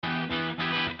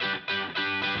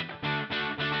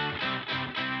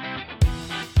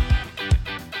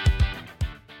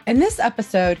In this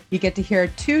episode, you get to hear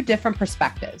two different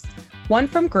perspectives. One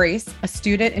from Grace, a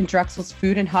student in Drexel's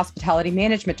Food and Hospitality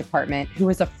Management Department who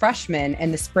was a freshman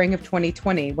in the spring of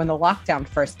 2020 when the lockdown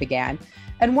first began,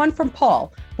 and one from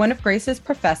Paul, one of Grace's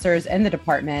professors in the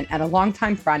department and a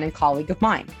longtime friend and colleague of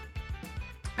mine.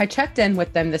 I checked in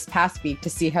with them this past week to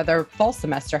see how their fall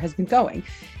semester has been going.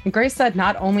 And Grace said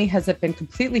not only has it been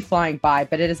completely flying by,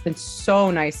 but it has been so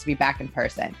nice to be back in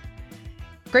person.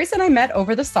 Grace and I met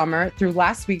over the summer through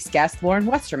last week's guest, Lauren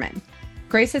Westerman.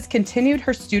 Grace has continued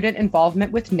her student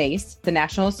involvement with NACE, the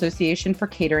National Association for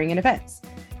Catering and Events.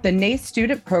 The NACE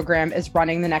student program is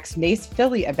running the next NACE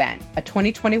Philly event, a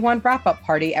 2021 wrap-up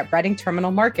party at Reading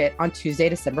Terminal Market on Tuesday,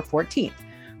 December 14th.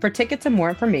 For tickets and more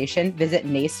information, visit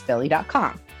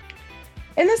nacephilly.com.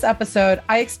 In this episode,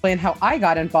 I explain how I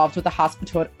got involved with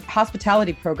the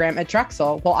hospitality program at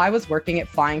Drexel while I was working at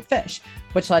Flying Fish,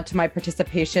 which led to my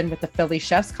participation with the Philly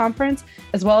Chefs Conference,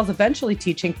 as well as eventually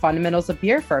teaching fundamentals of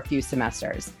beer for a few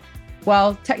semesters.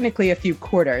 Well, technically a few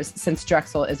quarters, since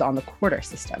Drexel is on the quarter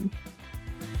system.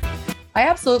 I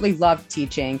absolutely loved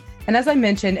teaching, and as I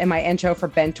mentioned in my intro for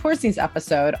Ben Torstein's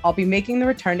episode, I'll be making the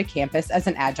return to campus as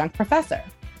an adjunct professor.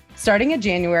 Starting in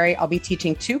January, I'll be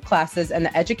teaching 2 classes in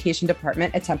the education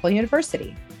department at Temple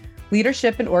University: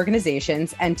 leadership and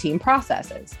organizations and team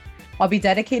processes. I'll be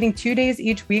dedicating 2 days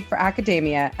each week for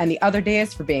academia and the other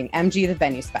days for being MG, the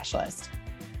venue specialist.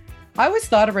 I always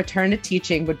thought a return to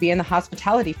teaching would be in the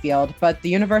hospitality field, but the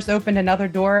universe opened another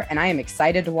door and I am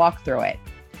excited to walk through it.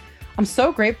 I'm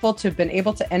so grateful to have been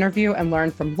able to interview and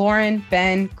learn from Lauren,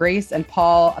 Ben, Grace, and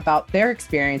Paul about their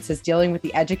experiences dealing with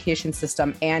the education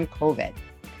system and COVID.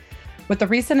 With the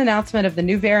recent announcement of the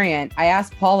new variant, I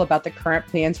asked Paul about the current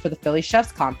plans for the Philly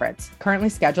Chefs Conference, currently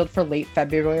scheduled for late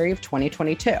February of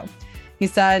 2022. He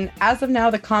said, as of now,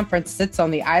 the conference sits on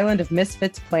the island of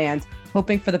misfits plans,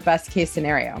 hoping for the best case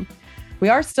scenario. We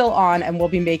are still on and will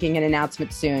be making an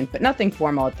announcement soon, but nothing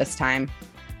formal at this time.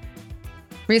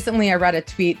 Recently, I read a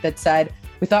tweet that said,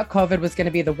 we thought COVID was going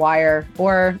to be The Wire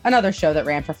or another show that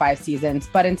ran for 5 seasons,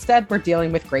 but instead we're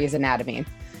dealing with Grey's Anatomy.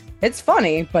 It's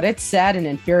funny, but it's sad and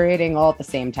infuriating all at the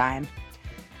same time.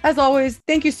 As always,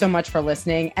 thank you so much for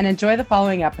listening and enjoy the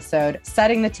following episode,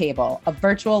 Setting the Table, a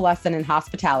virtual lesson in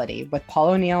hospitality with Paul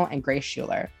O'Neill and Grace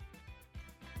Schuler.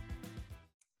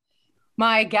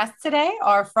 My guests today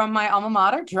are from my alma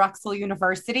mater, Drexel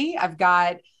University. I've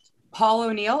got Paul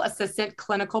O'Neill, Assistant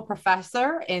Clinical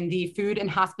Professor in the Food and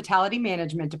Hospitality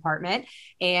Management Department,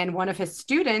 and one of his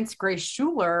students, Grace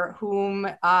Schuler, whom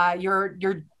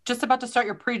you're just about to start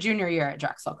your pre-junior year at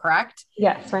Drexel, correct?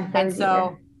 Yes, my third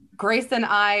year. Grace and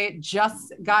I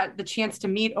just got the chance to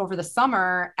meet over the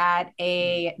summer at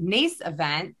a NACE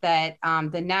event that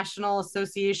the National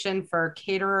Association for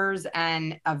Caterers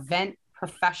and Event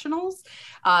Professionals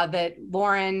that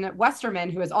Lauren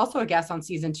Westerman, who is also a guest on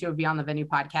season 2 of Beyond the Venue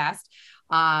podcast,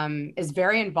 is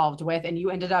very involved with. And you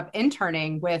ended up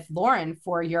interning with Lauren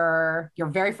for your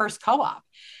very first co-op.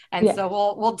 And so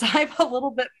we'll dive a little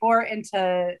bit more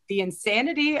into the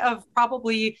insanity of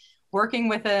probably working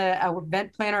with a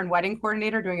event planner and wedding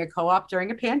coordinator doing a co-op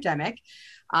during a pandemic.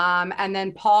 And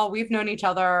then Paul, we've known each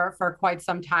other for quite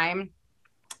some time.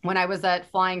 When I was at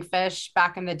Flying Fish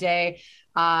back in the day,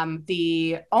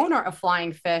 the owner of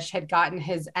Flying Fish had gotten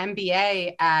his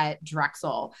MBA at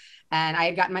Drexel, and I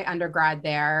had gotten my undergrad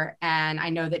there. And I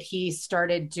know that he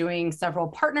started doing several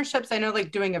partnerships. I know,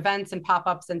 like doing events and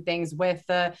pop-ups and things with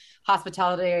the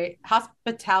hospitality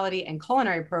and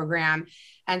culinary program.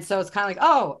 And so it's kind of like,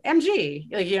 oh, MG,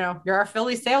 like, you're our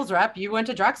Philly sales rep. You went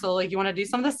to Drexel. Like, you want to do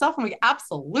some of this stuff? I'm like,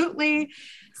 absolutely.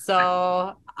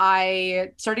 So I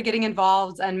started getting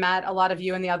involved and met a lot of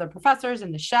you and the other professors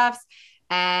and the chefs,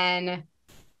 and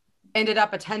ended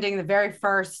up attending the very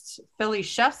first Philly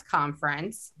Chefs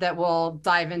Conference that we'll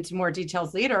dive into more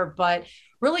details later, but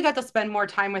really got to spend more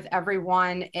time with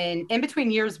everyone. In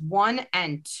between years 1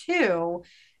 and 2,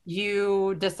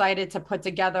 you decided to put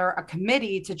together a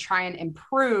committee to try and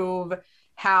improve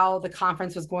how the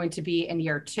conference was going to be in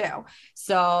year 2.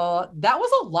 So that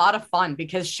was a lot of fun,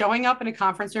 because showing up in a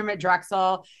conference room at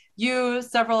Drexel, you,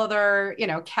 several other,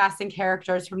 casting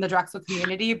characters from the Drexel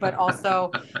community, but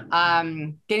also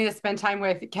getting to spend time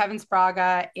with Kevin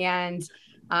Spraga and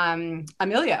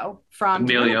Emilio from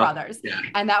Emilio Brothers. Yeah.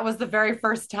 And that was the very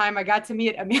first time I got to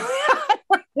meet Emilio.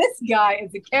 This guy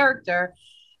is a character.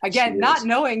 Again, not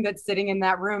knowing that sitting in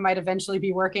that room might eventually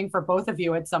be working for both of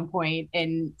you at some point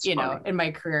in, in my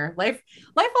career. Life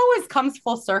always comes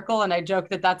full circle. And I joke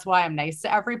that that's why I'm nice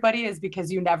to everybody, is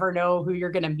because you never know who you're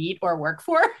going to meet or work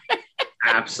for.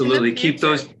 Absolutely. Keep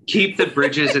the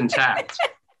bridges intact.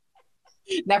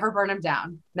 Never burn them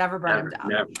down. Never burn them down.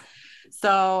 Never.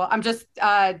 So I'm just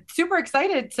super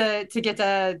excited to get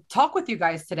to talk with you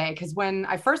guys today. Because when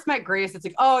I first met Grace, it's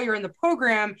like, oh, you're in the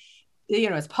program.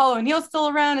 Is Paul O'Neill still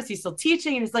around? Is he still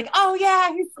teaching? And he's like, oh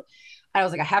yeah. I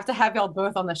was like, I have to have y'all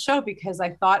both on the show because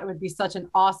I thought it would be such an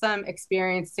awesome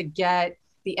experience to get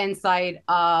the insight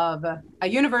of a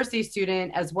university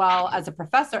student as well as a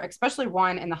professor, especially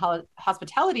one in the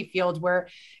hospitality field where,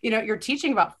 you're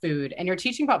teaching about food and you're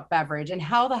teaching about beverage and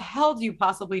how the hell do you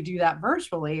possibly do that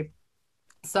virtually?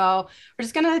 So we're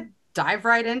just going to dive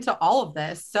right into all of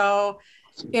this. So,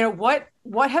 what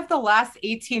have the last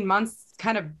 18 months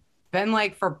kind of been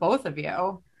like for both of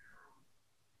you?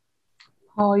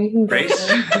 Oh, you can go. Grace.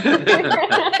 You're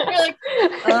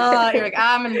like,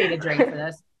 I'm going to need a drink for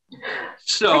this.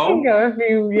 So, I can go if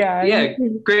you, yeah,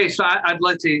 great. So I'd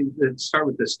like to start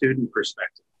with the student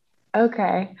perspective.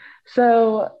 Okay.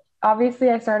 So obviously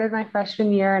I started my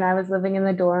freshman year and I was living in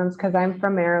the dorms because I'm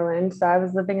from Maryland. So I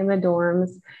was living in the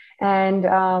dorms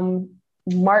and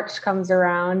March comes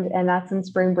around and that's when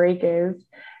spring break is.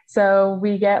 So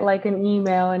we get like an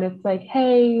email and it's like,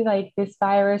 hey, like this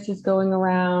virus is going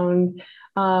around.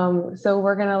 So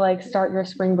we're going to like start your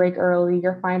spring break early.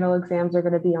 Your final exams are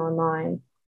going to be online.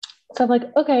 So I'm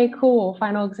like, okay, cool.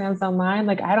 Final exams online.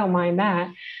 Like, I don't mind that.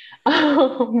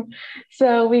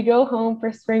 So we go home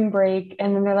for spring break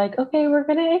and then they're like, okay, we're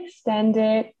going to extend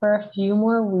it for a few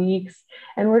more weeks.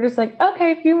 And we're just like,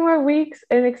 okay, a few more weeks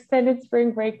and extended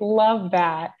spring break. Love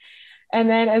that. And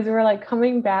then as we're like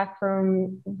coming back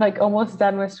from like almost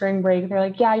done with spring break, they're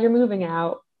like, yeah, you're moving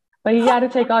out. Like you got to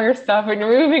take all your stuff and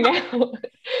you're moving out.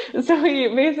 So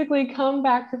we basically come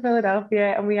back to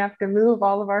Philadelphia and we have to move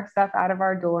all of our stuff out of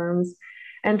our dorms.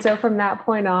 And so from that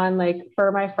point on, like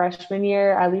for my freshman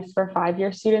year, at least for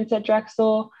 5-year students at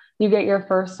Drexel, you get your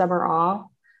first summer off.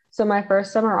 So my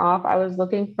first summer off, I was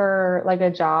looking for like a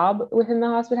job within the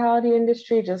hospitality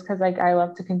industry just because like I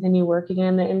love to continue working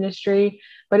in the industry.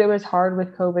 But it was hard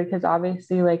with COVID because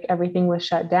obviously like everything was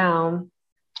shut down.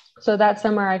 So that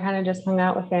summer I kind of just hung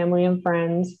out with family and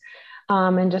friends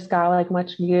and just got like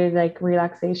much needed like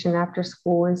relaxation after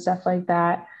school and stuff like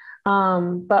that.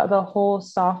 But the whole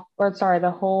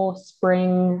the whole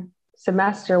spring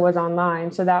semester was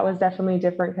online. So that was definitely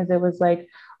different because it was like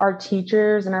our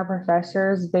teachers and our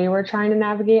professors, they were trying to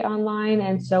navigate online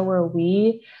and so were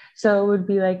we. So it would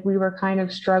be like we were kind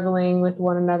of struggling with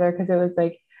one another because it was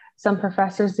like some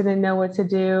professors didn't know what to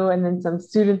do and then some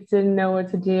students didn't know what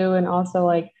to do. And also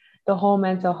like the whole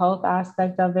mental health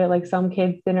aspect of it. Like some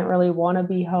kids didn't really want to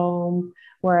be home,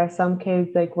 whereas some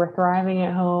kids like were thriving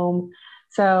at home.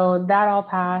 So that all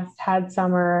passed, had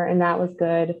summer, and that was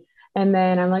good. And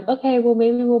then I'm like, okay, well,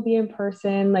 maybe we'll be in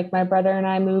person. Like my brother and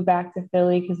I moved back to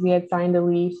Philly because we had signed a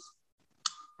lease.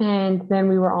 And then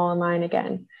we were all online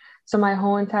again. So my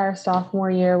whole entire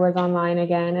sophomore year was online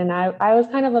again. And I was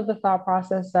kind of the thought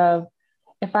process of,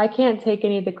 if I can't take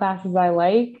any of the classes I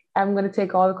like, I'm going to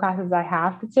take all the classes I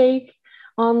have to take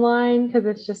online because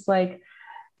it's just like,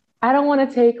 I don't want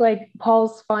to take like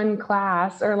Paul's fun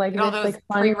class or like all this those like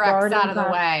fun prereqs garden out of the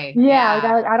class. way. Yeah,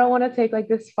 like, I don't want to take like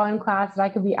this fun class that I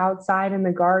could be outside in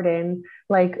the garden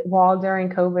like while during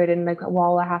COVID and like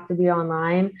while I have to be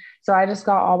online. So I just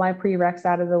got all my prereqs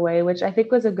out of the way, which I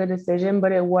think was a good decision,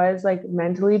 but it was like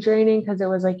mentally draining because it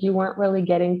was like you weren't really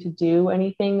getting to do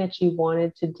anything that you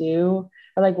wanted to do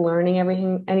or like learning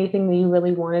anything that you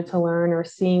really wanted to learn or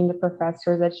seeing the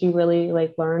professors that you really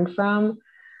like learned from.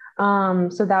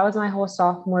 So that was my whole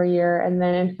sophomore year. And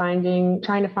then trying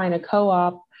to find a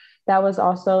co-op, that was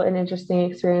also an interesting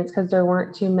experience because there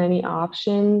weren't too many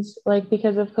options, like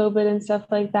because of COVID and stuff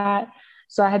like that.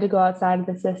 So I had to go outside of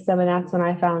the system and that's when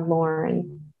I found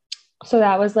Lauren. So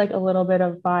that was like a little bit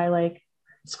of my like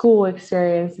school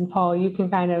experience. And Paul, you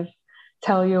can kind of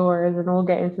tell yours and we'll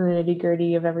get into the nitty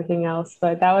gritty of everything else.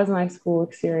 But that was my school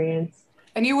experience.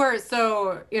 And you were,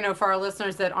 so, for our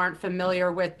listeners that aren't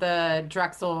familiar with the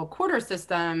Drexel quarter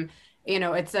system,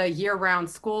 it's a year-round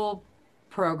school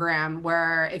program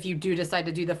where if you do decide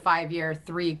to do the 5-year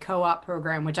 3 co-op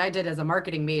program, which I did as a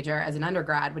marketing major as an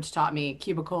undergrad, which taught me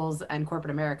cubicles and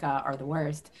corporate America are the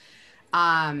worst.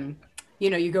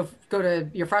 You go to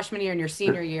your freshman year and your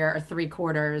senior year are 3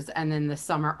 quarters and then the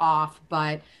summer off,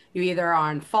 but you either are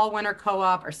on fall winter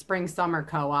co-op or spring summer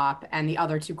co-op and the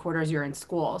other 2 quarters you're in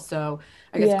school. So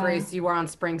I guess Grace, you were on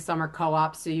spring summer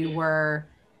co-op, so you were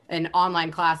in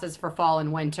online classes for fall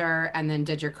and winter and then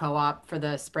did your co-op for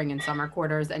the spring and summer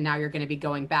quarters, and now you're going to be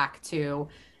going back to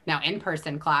now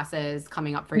in-person classes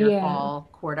coming up for your fall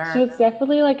quarter. So it's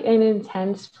definitely like an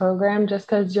intense program just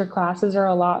because your classes are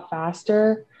a lot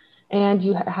faster and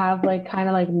you have like kind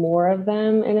of like more of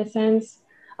them in a sense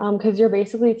because you're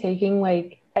basically taking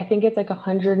like I think it's like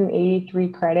 183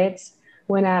 credits.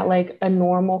 When at like a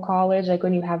normal college, like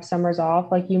when you have summers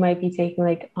off, like you might be taking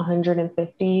like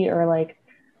 150 or like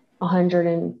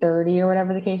 130 or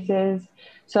whatever the case is.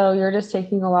 So you're just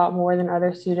taking a lot more than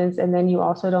other students. And then you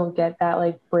also don't get that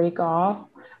like break off,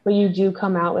 but you do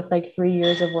come out with like 3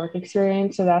 years of work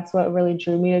experience. So that's what really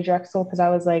drew me to Drexel because I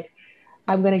was like,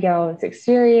 I'm going to get all this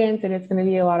experience and it's going to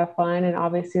be a lot of fun. And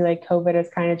obviously, like COVID has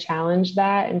kind of challenged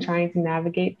that and trying to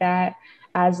navigate that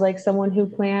as like someone who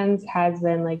plans has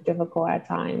been like difficult at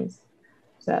times.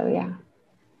 So, yeah.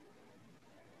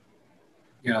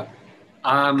 Yeah.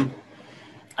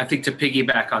 I think to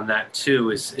piggyback on that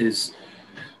too is,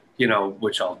 you know,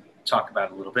 which I'll talk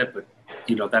about a little bit, but,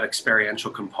 you know, that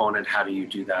experiential component, how do you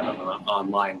do that on an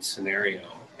online scenario?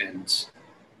 And,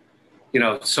 you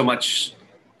know, so much,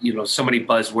 you know, so many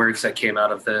buzzwords that came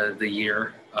out of the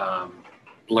year,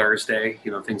 Blur's Day,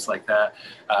 you know, things like that.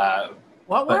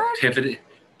 What word? Pivot,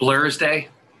 Blur's Day.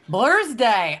 Blur's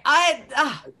Day.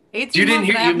 18 You didn't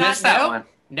months hear, you missed that one.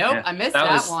 Nope, Yeah. I missed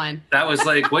that one. That was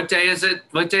like, what day is it?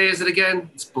 What day is it again?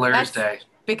 It's Blur's Day.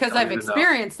 Because I've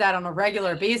experienced that on a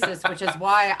regular basis, which is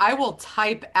why I will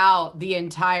type out the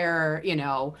entire, you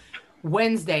know,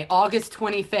 Wednesday, August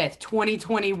 25th,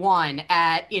 2021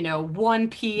 at, you know, 1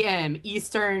 p.m.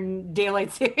 Eastern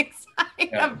Daylight Savings Time.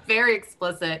 Yeah. I'm very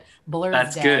explicit. Blur's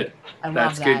That's Day. good. I love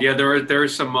That's that. good. Yeah, there were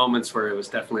some moments where it was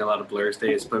definitely a lot of Blur's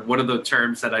Days, but one of the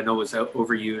terms that I know was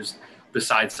overused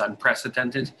besides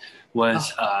unprecedented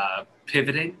was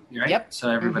pivoting, right? Yep.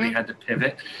 So everybody had to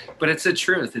pivot, but it's the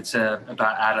truth. It's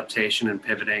about adaptation and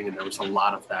pivoting, and there was a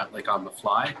lot of that, like on the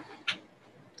fly.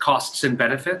 Costs and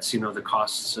benefits, you know, the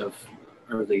costs of,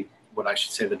 or the, what I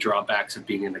should say, the drawbacks of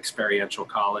being an experiential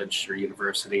college or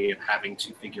university and having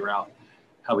to figure out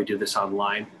how we do this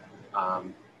online.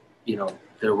 You know,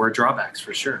 there were drawbacks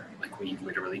for sure. Like we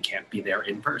literally can't be there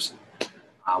in person.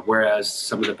 Whereas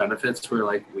some of the benefits were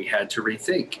like we had to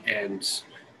rethink, and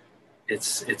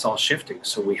it's all shifting.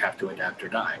 So we have to adapt or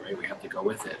die, right? We have to go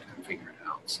with it and figure it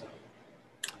out. So,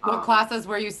 what classes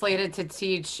were you slated to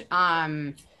teach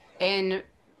in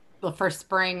the first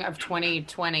spring of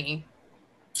 2020?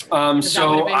 So that would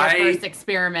have been your first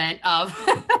experiment of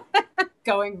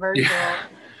going virtual. Yeah.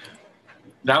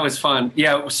 That was fun.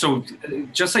 Yeah. So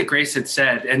just like Grace had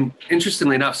said, and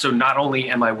interestingly enough, so not only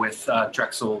am I with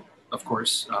Drexel, of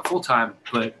course, full-time,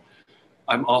 but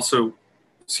I'm also,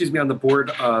 on the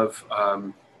board of,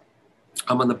 I'm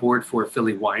on the board for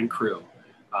Philly Wine Crew,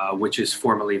 which is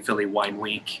formerly Philly Wine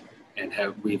Week. And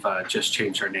we've just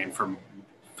changed our name from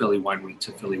Philly Wine Week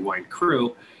to Philly Wine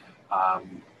Crew.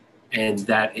 And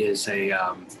that is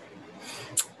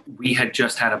we had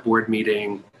just had a board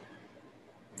meeting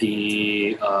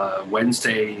the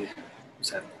Wednesday,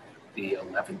 was that the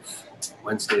 11th?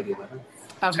 Wednesday the 11th?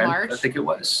 Of 10th, March? I think it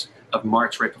was, of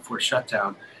March, right before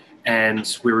shutdown. And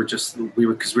because we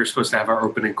were supposed to have our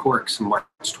opening corks on March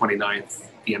 29th,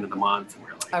 the end of the month. And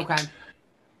we were like, okay.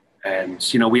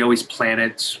 And, you know, we always plan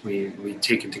it. We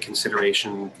take into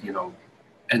consideration, you know,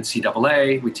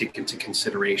 NCAA, we take into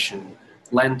consideration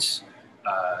Lent,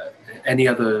 any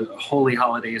other holy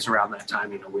holidays around that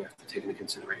time, you know, we have to take into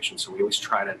consideration. So we always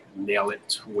try to nail it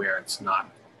to where it's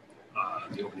not,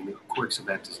 the opening of corks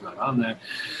event is not on that.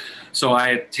 So I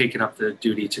had taken up the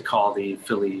duty to call the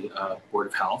Philly Board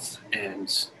of Health,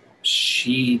 and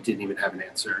she didn't even have an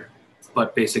answer,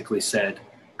 but basically said,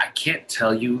 I can't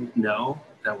tell you no,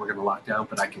 that we're going to lock down,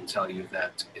 but I can tell you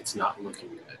that it's not looking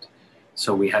good.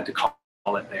 So we had to call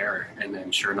it there. And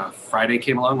then sure enough, Friday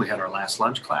came along, we had our last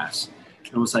lunch class,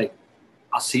 and it was like,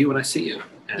 I'll see you when I see you.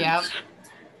 And yep.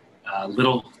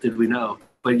 Little did we know.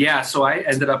 But yeah, so I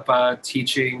ended up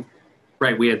teaching,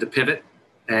 right, we had to pivot,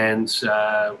 and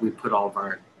we put all of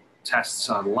our tests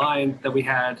online that we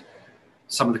had.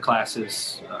 Some of the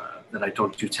classes that I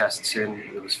don't do tests in,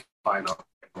 it was fine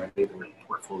already, the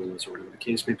portfolios or whatever the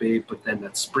case may be. But then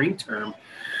that spring term,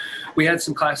 we had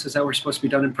some classes that were supposed to be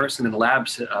done in person in a lab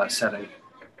setting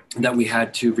that we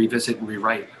had to revisit and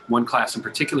rewrite. One class in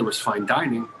particular was fine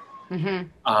dining,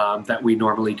 that we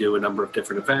normally do a number of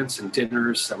different events and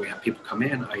dinners that we have people come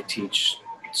in. I teach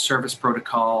service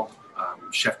protocol.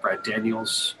 Chef Brad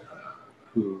Daniels,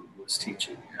 who was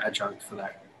teaching adjunct for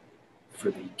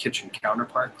the kitchen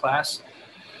counterpart class.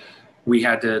 We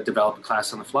had to develop a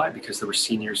class on the fly because there were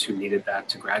seniors who needed that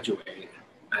to graduate.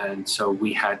 And so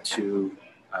we had to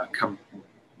come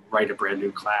write a brand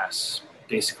new class,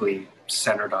 basically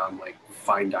centered on like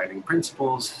fine dining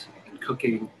principles and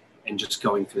cooking and just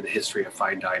going through the history of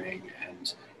fine dining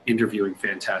and interviewing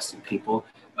fantastic people.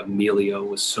 Emilio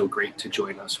was so great to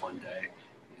join us one day.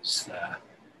 He's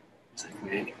like,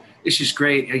 man, this is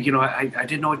great. You know, I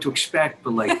didn't know what to expect,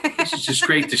 but like, this is just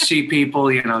great to see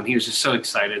people, you know, and he was just so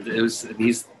excited. And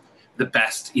he's the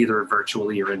best either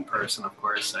virtually or in person, of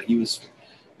course. It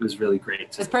was really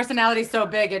great. His personality's so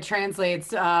big, it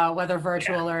translates whether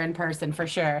virtual or in person for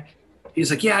sure. He's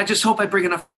like, yeah, I just hope I bring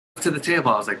enough to the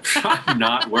table. I was like, I'm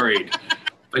not worried.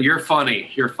 But you're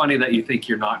funny. You're funny that you think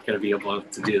you're not going to be able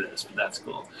to do this, but that's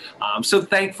cool. So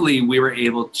thankfully, we were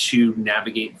able to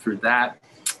navigate through that.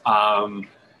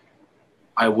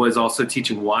 I was also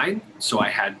teaching wine, so I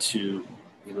had to,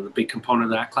 you know, the big component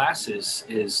of that class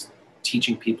is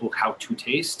teaching people how to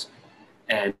taste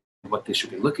and what they should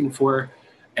be looking for.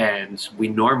 And we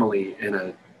normally, in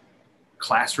a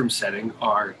classroom setting,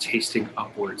 are tasting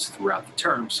upwards throughout the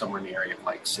term, somewhere in the area of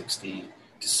like 60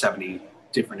 to 70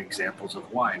 different examples of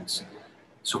wines.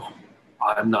 So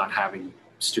I'm not having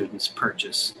students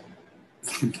purchase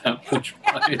that much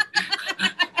wine.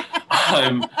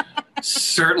 I'm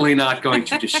certainly not going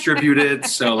to distribute it.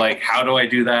 So like, how do I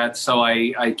do that? So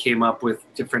I came up with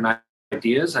different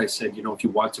ideas. I said, you know, if you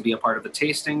want to be a part of the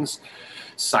tastings,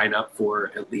 sign up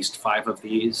for at least 5 of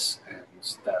these, and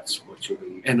that's what you'll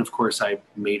be. And of course, I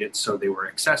made it so they were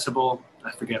accessible.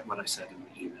 I forget what I said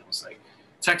in the emails, like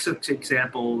textbook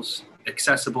examples,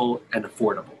 accessible and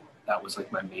affordable. That was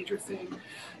like my major thing.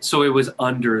 So it was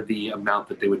under the amount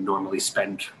that they would normally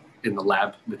spend in the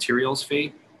lab materials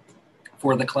fee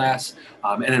for the class.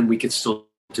 And then we could still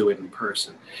do it in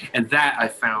person. And that I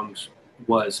found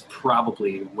was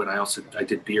probably when I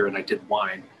did beer and I did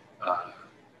wine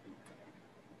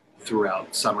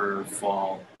throughout summer,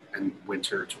 fall, and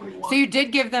winter 21. So you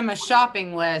did give them a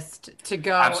shopping list to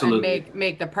go Absolutely. and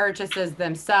make the purchases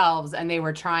themselves, and they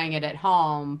were trying it at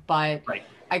home. But Right.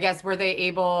 I guess were they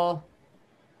able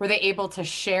to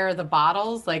share the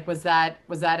bottles? Like, was that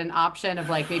an option of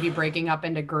like maybe breaking up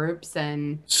into groups?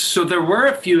 And so there were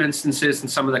a few instances in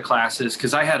some of the classes,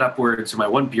 because I had upwards in my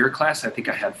one beer class, I think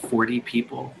I had 40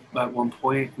 people at one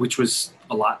point, which was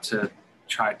a lot to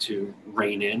try to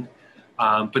rein in.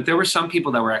 But there were some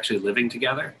people that were actually living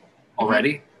together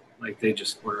already. Mm-hmm. Like they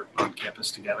just were on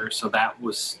campus together. So that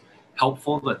was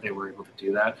helpful that they were able to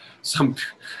do that. Some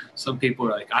people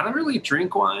are like, I don't really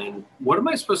drink wine. What am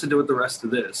I supposed to do with the rest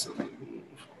of this?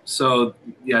 So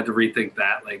you had to rethink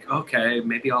that. Like, okay,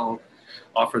 maybe I'll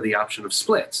offer the option of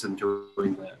splits and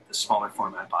doing the smaller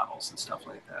format bottles and stuff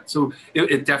like that. So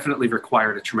it definitely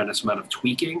required a tremendous amount of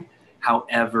tweaking.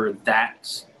 However,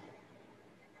 that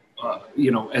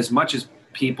you know, as much as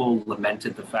people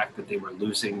lamented the fact that they were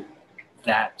losing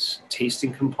that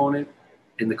tasting component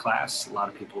in the class, a lot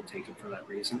of people take it for that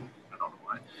reason. I don't know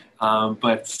why.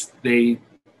 But they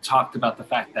talked about the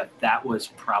fact that that was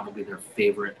probably their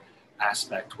favorite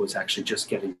aspect, was actually just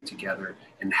getting together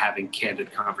and having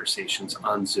candid conversations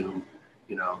on Zoom.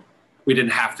 You know, we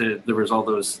didn't have to, there was all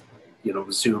those, you know,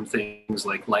 Zoom things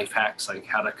like life hacks, like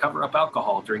how to cover up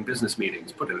alcohol during business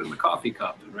meetings, put it in the coffee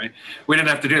cup, right? We didn't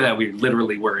have to do that. We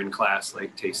literally were in class,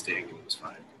 like tasting, and it was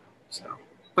fine. So,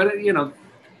 but you know,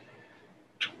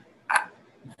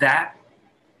 that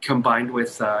combined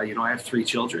with, you know, I have 3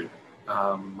 children.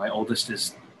 My oldest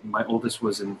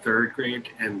was in 3rd grade,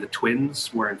 and the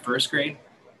twins were in 1st grade.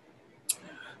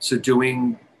 So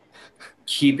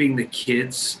keeping the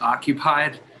kids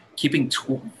occupied, keeping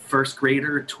 1st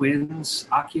grader twins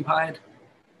occupied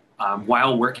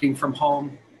while working from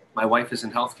home. My wife is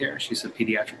in healthcare. She's a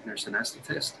pediatric nurse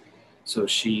anesthetist. So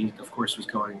she, of course, was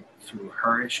going through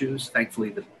her issues. Thankfully,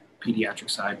 the pediatric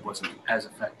side wasn't as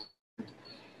affected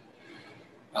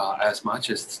as much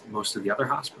as most of the other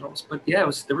hospitals. But yeah,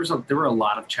 there were a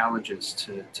lot of challenges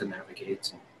to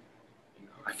navigate. And, you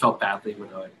know, I felt badly when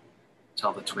I would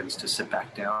tell the twins to sit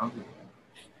back down.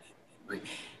 Like,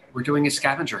 we're doing a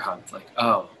scavenger hunt. Like,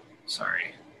 oh,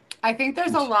 sorry. I think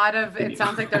there's it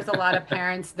sounds like there's a lot of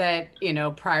parents that, you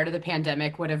know, prior to the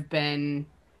pandemic would have been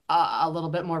a little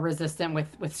bit more resistant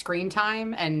with screen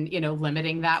time and, you know,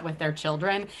 limiting that with their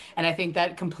children. And I think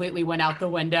that completely went out the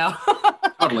window.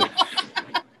 Totally.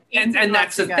 And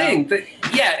that's the thing.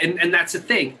 And that's the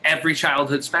thing. Every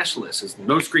childhood specialist is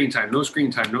no screen time, no screen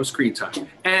time, no screen time.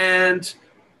 And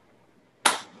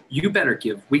you better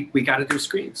we got to do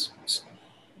screens.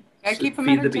 I keep them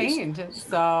entertained.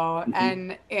 So,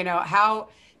 and you know, how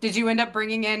did you end up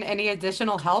bringing in any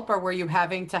additional help, or were you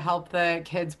having to help the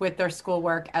kids with their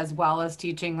schoolwork as well as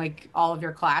teaching like all of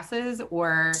your classes?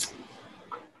 Or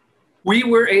we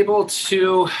were able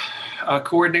to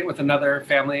coordinate with another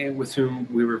family with whom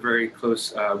we were very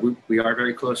close. We are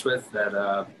very close with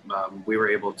that. We were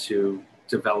able to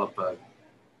develop a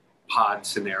pod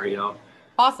scenario.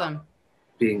 Awesome.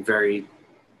 Being very,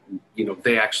 you know,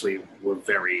 they actually were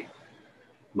very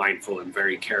mindful and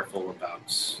very careful about,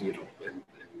 and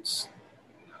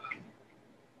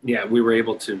yeah, we were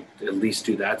able to at least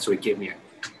do that. So it gave me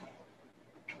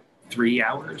 3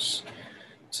 hours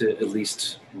to at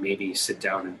least maybe sit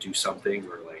down and do something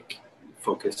or like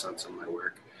focus on some of my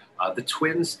work. The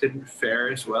twins didn't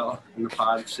fare as well in the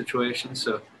pod situation,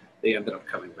 so they ended up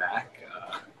coming back.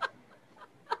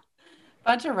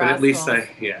 Bunch of rascals. But at least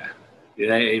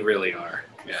they really are.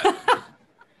 Yeah.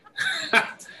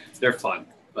 They're fun.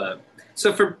 But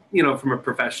so from a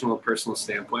professional, personal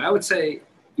standpoint, I would say,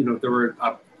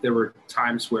 there were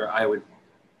times where I would,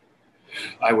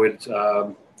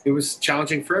 it was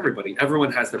challenging for everybody.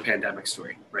 Everyone has their pandemic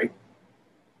story, right?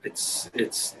 It's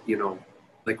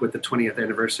like with the 20th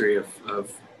anniversary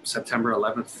of September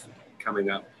 11th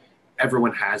coming up,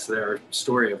 everyone has their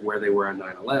story of where they were on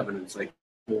 9/11. It's like,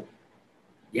 well,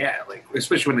 yeah, like,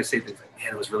 especially when they say things like,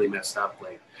 man, it was really messed up.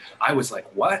 Like, I was like,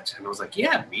 what? And I was like,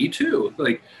 yeah, me too.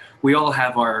 Like, we all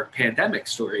have our pandemic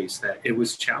stories that it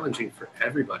was challenging for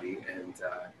everybody. And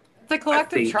it's a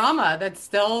collective trauma that's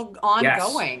still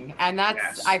ongoing. Yes, and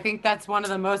that's, I think that's one of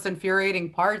the most infuriating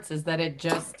parts, is that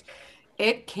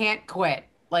it can't quit.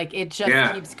 Like, it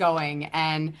just keeps going.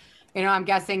 And, I'm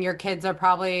guessing your kids are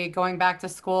probably going back to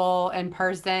school in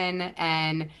person,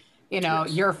 and,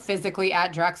 you're physically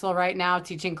at Drexel right now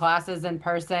teaching classes in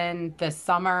person this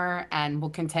summer, and will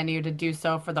continue to do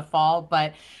so for the fall.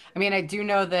 But I mean, I do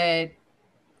know that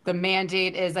the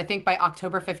mandate is, I think by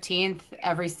October 15th,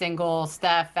 every single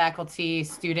staff, faculty,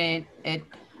 student at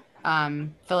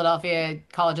Philadelphia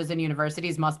colleges and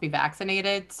universities must be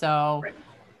vaccinated. So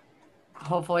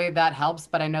hopefully that helps,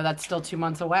 but I know that's still 2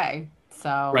 months away.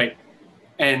 So right.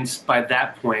 And by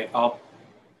that point, I'll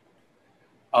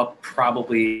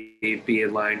probably be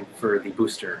in line for the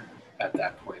booster at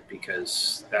that point,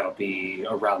 because that'll be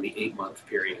around the 8-month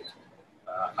period.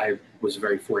 I was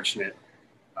very fortunate.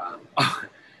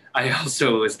 I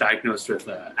also was diagnosed with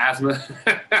asthma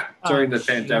during the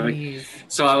pandemic.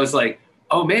 So I was like,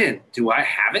 oh man, do I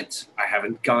have it? I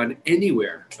haven't gone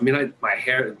anywhere. I mean, my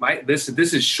hair, this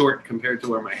is short compared to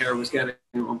where my hair was getting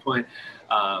at one point.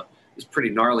 It's pretty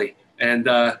gnarly. And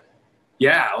I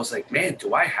was like, man,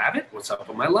 do I have it? What's up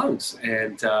with my lungs?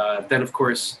 And then, of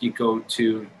course, you go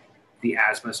to the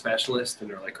asthma specialist, and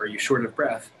they're like, are you short of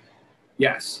breath?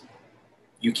 Yes.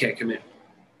 You can't come in.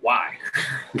 Why?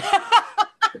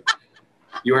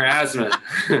 Your asthma.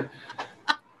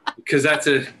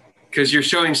 Because you're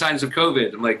showing signs of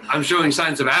COVID. I'm like, I'm showing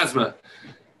signs of asthma.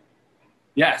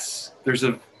 Yes, there's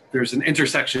an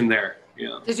intersection there.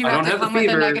 Did you have to come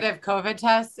with a negative COVID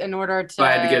test in order to? So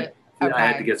I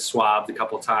had to get swabbed a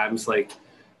couple of times. Like,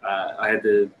 I had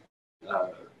to,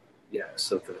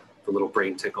 so the little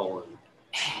brain tickle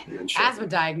and asthma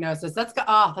diagnosis. That's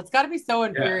got to be so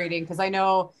infuriating, because I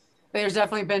know there's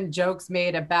definitely been jokes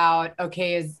made about,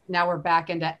 okay, now we're back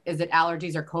into, is it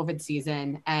allergies or COVID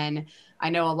season? And I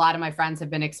know a lot of my friends have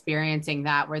been experiencing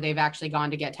that, where they've actually gone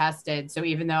to get tested. So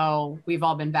even though we've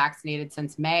all been vaccinated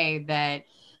since May, that,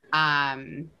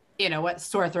 what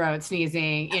sore throat,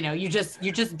 sneezing, you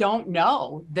just don't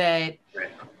know that.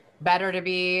 Better to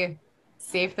be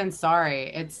safe than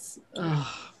sorry. It's,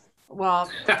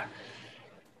 well,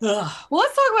 let's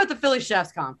talk about the Philly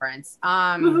Chefs Conference.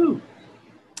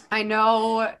 I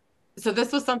know, so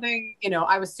this was something,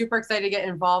 I was super excited to get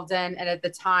involved in. And at the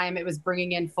time, it was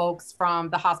bringing in folks from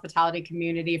the hospitality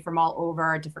community from all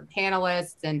over, different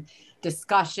panelists and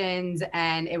discussions.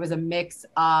 And it was a mix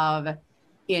of,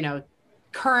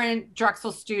 current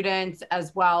Drexel students,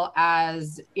 as well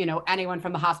as, anyone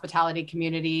from the hospitality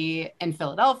community in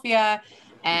Philadelphia.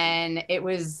 And it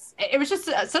was just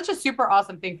such a super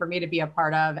awesome thing for me to be a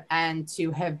part of, and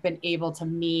to have been able to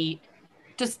meet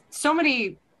just so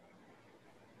many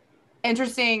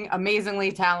interesting,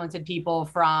 amazingly talented people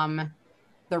from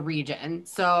the region.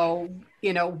 So,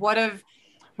 what of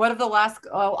the last,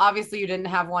 obviously you didn't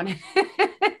have one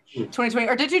 2020,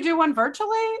 or did you do one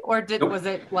virtually, or was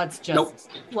it, let's just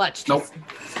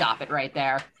stop it right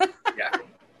there.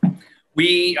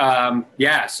 We,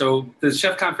 so the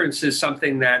Chef Conference is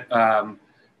something that,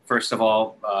 first of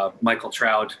all, Michael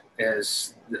Trout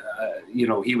is,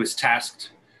 he was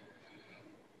tasked,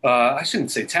 I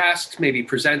shouldn't say tasked, maybe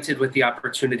presented with the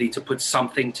opportunity to put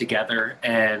something together.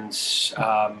 And,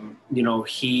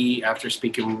 he, after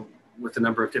speaking with a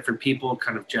number of different people,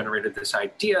 kind of generated this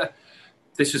idea.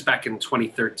 This was back in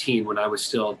 2013, when I was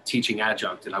still teaching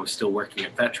adjunct and I was still working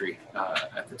at Vetri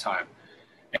at the time.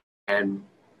 And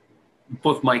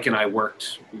both Mike and I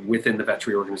worked within the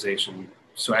Vetri organization.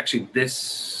 So actually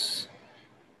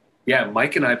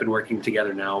Mike and I have been working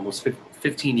together now almost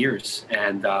 15 years.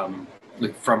 And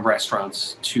from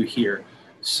restaurants to here.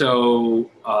 So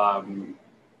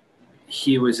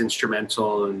he was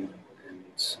instrumental in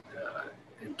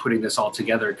putting this all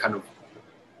together, kind of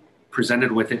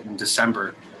presented with it in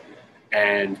December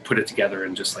and put it together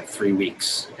in just like 3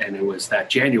 weeks. And it was that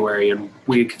January, and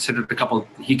he considered a couple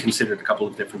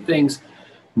of different things.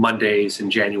 Mondays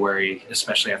in January,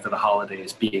 especially after the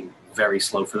holidays, being very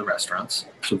slow for the restaurants.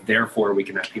 So therefore we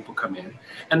can have people come in.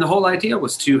 And the whole idea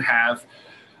was to have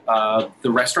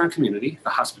the restaurant community, the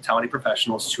hospitality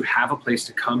professionals, to have a place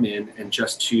to come in and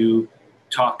just to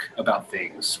talk about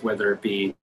things, whether it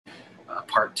be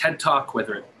part TED Talk,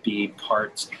 whether it be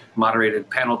part moderated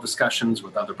panel discussions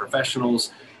with other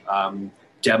professionals,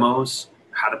 demos,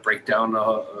 how to break down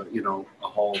a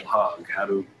whole hog, how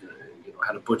to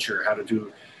butcher,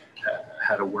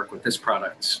 how to work with this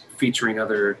product, featuring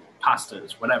other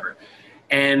pastas, whatever.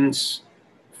 And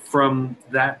from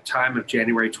that time of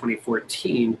January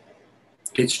 2014,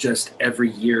 it's just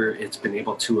every year it's been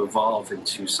able to evolve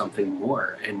into something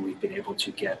more, and we've been able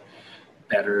to get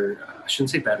better, I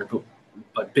shouldn't say better,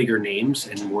 but bigger names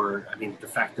and more. I mean, the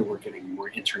fact that we're getting more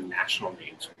international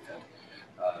names.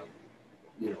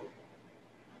 We've had,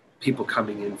 people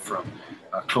coming in from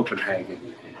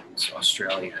Copenhagen and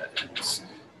Australia and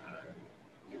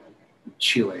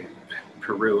Chile,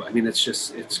 Peru. I mean,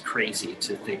 it's crazy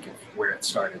to think of where it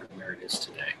started and where it is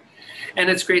today. And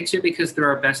it's great too, because they're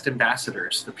our best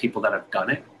ambassadors. The people that have done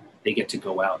it, they get to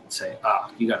go out and say,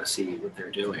 you got to see what they're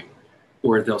doing.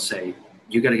 Or they'll say,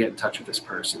 you got to get in touch with this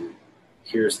person.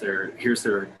 Here's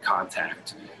their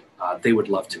contact. They would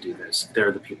love to do this.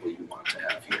 They're the people you want to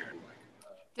have here.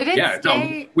 Did it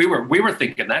stay? No, we were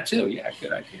thinking that too. Yeah,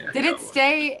 good idea. Did it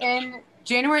stay in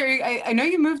January? I know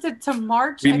you moved it to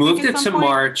March. We moved it to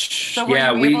March. So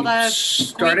yeah, we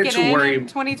started to worry.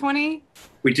 2020.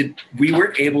 We did. We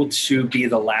were able to be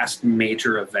the last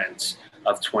major event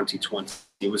of 2020.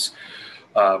 It was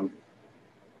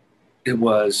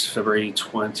February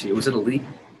 20. Was it a leap?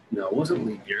 No, it wasn't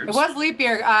leap year. It was leap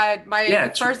year.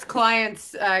 My first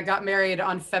clients got married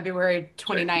on February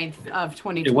 29th of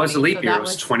 2020. It was a leap year. It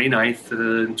was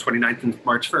 29th and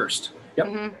March 1st. Yep.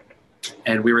 Mm-hmm.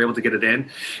 And we were able to get it in.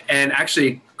 And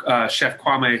actually, Chef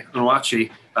Kwame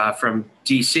Onwachi from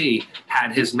DC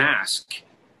had his mask.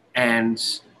 And,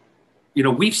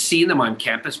 we've seen them on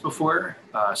campus before.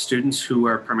 Students who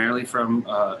are primarily from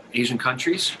Asian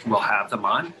countries will have them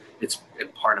on. It's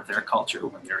part of their culture.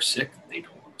 When they're sick, they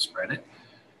don't want to spread it.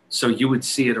 So you would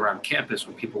see it around campus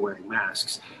with people wearing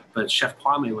masks. But Chef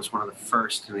Kwame was one of the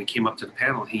first, and he came up to the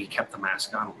panel. He kept the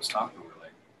mask on and was talking. We're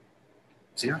like,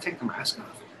 "Does he not take the mask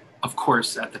off?" Of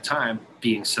course, at the time,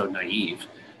 being so naive,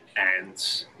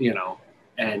 and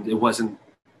and it wasn't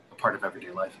a part of everyday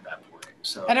life at that point.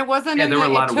 So, and it wasn't. Yeah, there were a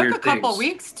lot of weird things. It took a couple things.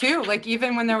 Weeks too. Like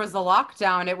even when there was the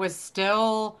lockdown, it was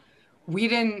still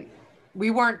we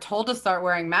weren't told to start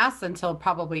wearing masks until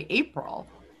probably April.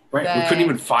 Right. We couldn't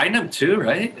even find them too,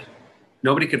 right?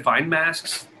 Nobody could find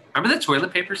masks. Remember the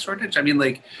toilet paper shortage? I mean,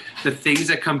 like the things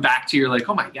that come back to you, you're like,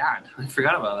 oh my God, I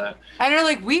forgot about that. And you're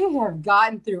like, we have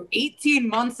gotten through 18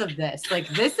 months of this. Like,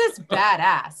 this is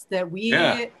badass that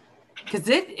because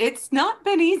it's not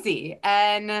been easy.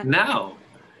 And no,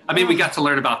 I mean, we got to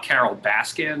learn about Carol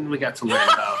Baskin. We got to learn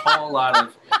about a whole lot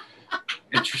of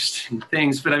interesting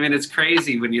things. But I mean, it's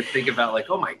crazy when you think about like,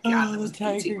 oh my God, that was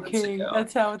Tiger King. Ago.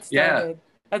 That's how it started. Yeah.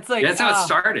 That's like that's how it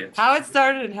started. How it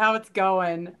started and how it's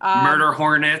going. Murder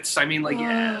hornets. I mean, like,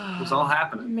 it was all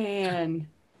happening. Man.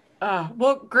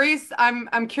 Well, Grace,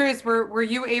 I'm curious. Were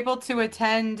you able to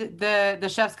attend the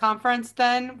chef's conference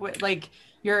then? Like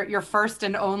your first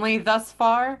and only thus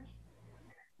far?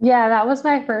 Yeah, that was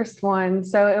my first one.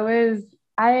 So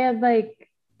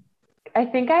I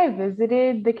think I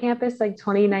visited the campus like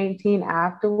 2019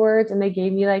 afterwards, and they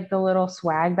gave me like the little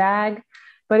swag bag.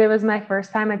 But it was my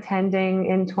first time attending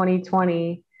in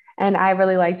 2020, and I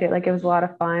really liked it. Like, it was a lot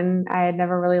of fun. I had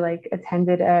never really like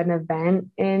attended an event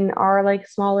in our like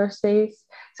smaller space.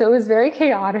 So it was very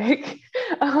chaotic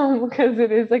because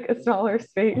it is like a smaller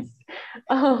space.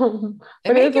 But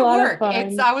it was a lot work. of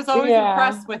fun. I was always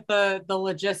impressed with the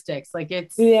logistics. Like to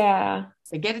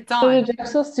get it done. So the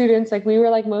Drexel students, like we were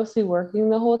like mostly working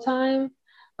the whole time.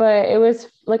 But it was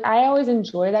like, I always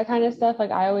enjoy that kind of stuff.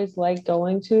 Like I always like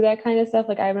going to that kind of stuff.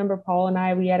 Like I remember Paul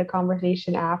and we had a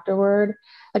conversation afterward.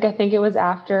 Like I think it was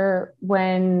after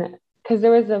because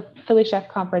there was a Philly Chef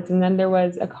Conference, and then there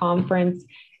was a conference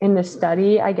in the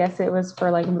study. I guess it was for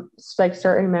like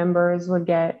certain members would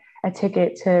get a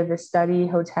ticket to the study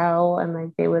hotel, and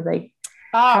like they would like.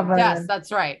 Oh, yes,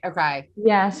 that's right. Okay.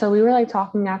 Yeah. So we were like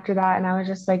talking after that, and I was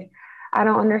just like, I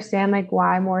don't understand like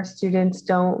why more students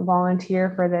don't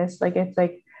volunteer for this. Like, it's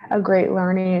like a great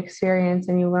learning experience,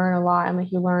 and you learn a lot, and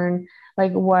like you learn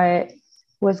like what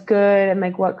was good and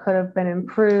like what could have been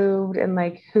improved, and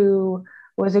like who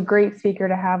was a great speaker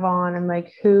to have on, and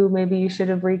like who maybe you should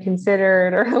have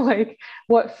reconsidered, or like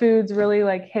what foods really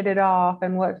like hit it off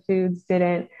and what foods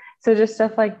didn't. So just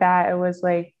stuff like that, it was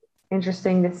like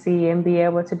interesting to see and be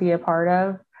able to be a part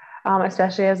of,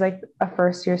 especially as like a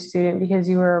first year student, because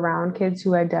you were around kids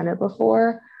who had done it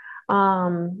before.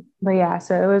 But yeah,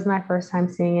 so it was my first time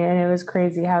seeing it, and it was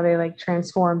crazy how they like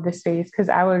transformed the space, because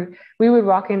we would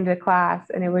walk into class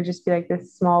and it would just be like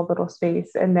this small little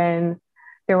space, and then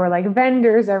there were like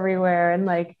vendors everywhere, and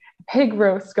like pig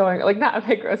roasts going, like not a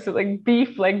pig roast, but like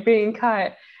beef like being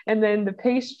cut, and then the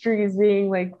pastries being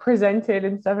like presented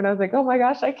and stuff. And I was like, oh my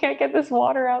gosh, I can't get this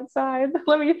water outside.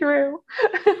 Let me through.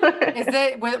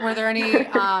 Were there any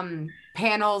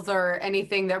panels or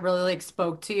anything that really like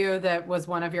spoke to you that was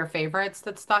one of your favorites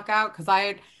that stuck out? Because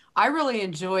I really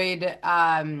enjoyed it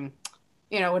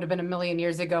would have been a million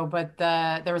years ago, but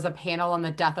there was a panel on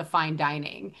the death of fine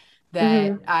dining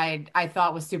that I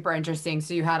thought was super interesting.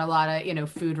 So you had a lot of,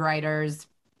 food writers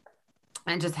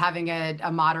and just having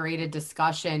a moderated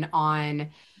discussion on,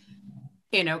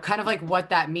 kind of like what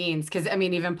that means. Because I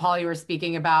mean, even Paul, you were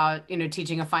speaking about,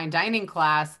 teaching a fine dining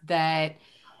class, that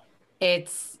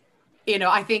it's,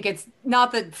 I think it's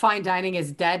not that fine dining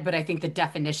is dead, but I think the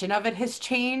definition of it has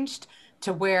changed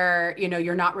to where,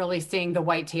 you're not really seeing the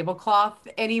white tablecloth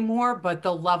anymore, but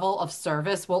the level of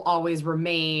service will always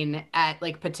remain at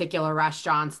like particular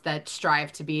restaurants that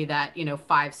strive to be that,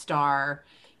 5-star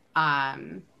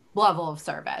level of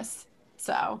service.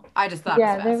 So I just thought it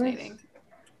was fascinating.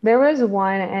 There was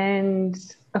one, and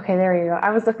okay, there you go.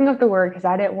 I was looking up the word because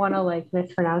I didn't want to like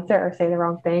mispronounce it or say the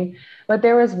wrong thing. But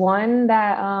there was one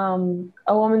that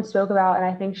a woman spoke about, and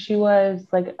I think she was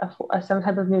like some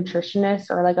type of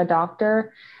nutritionist or like a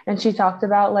doctor, and she talked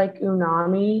about like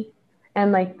unami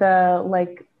and like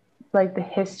the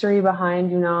history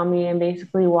behind unami, and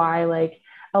basically why like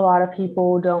a lot of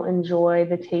people don't enjoy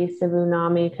the taste of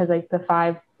unami, because like the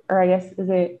five, or I guess is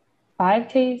it 5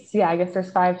 tastes? Yeah, I guess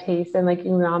there's 5 tastes, and like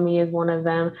umami is one of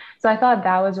them. So I thought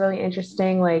that was really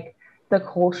interesting, like the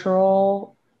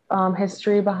cultural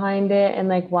history behind it, and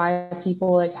like why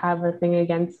people like have a thing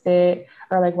against it,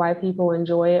 or like why people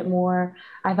enjoy it more.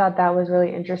 I thought that was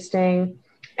really interesting.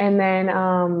 And then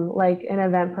like an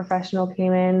event professional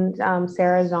came in,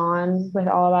 Sarah Zahn with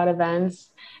All About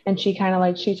Events, and she kind of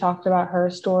like she talked about her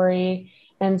story,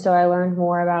 and so I learned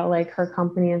more about like her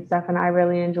company and stuff. And I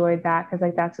really enjoyed that, because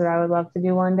like that's what I would love to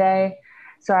do one day.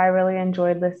 So I really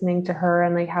enjoyed listening to her,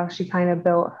 and like how she kind of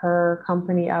built her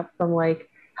company up from like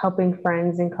helping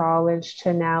friends in college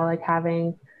to now like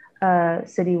having a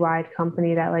citywide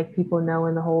company that like people know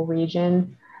in the whole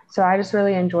region. So I just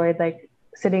really enjoyed like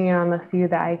sitting in on the few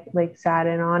that I like sat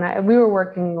in on. We were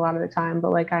working a lot of the time,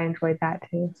 but like I enjoyed that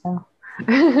too. So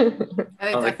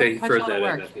I like they threw that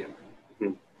in at the end.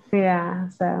 Yeah,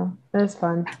 so it was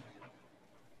fun.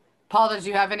 Paul, did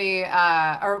you have any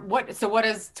what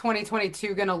is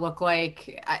 2022 going to look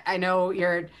like? I know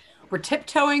we're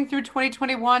tiptoeing through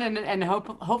 2021 and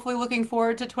hopefully looking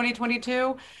forward to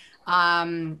 2022.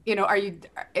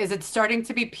 Is it starting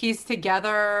to be pieced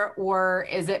together, or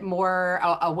is it more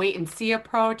a wait and see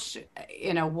approach?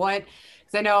 Because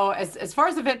I know as far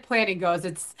as event planning goes,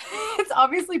 it's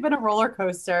obviously been a roller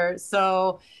coaster.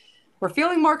 So we're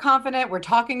feeling more confident. We're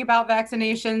talking about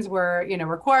vaccinations. We're,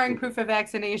 requiring proof of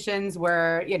vaccinations.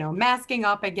 We're, masking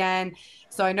up again.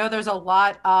 So I know there's a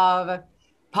lot of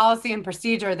policy and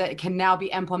procedure that can now be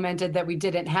implemented that we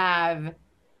didn't have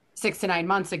 6 to 9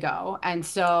 months ago. And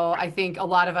so I think a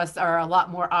lot of us are a lot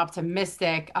more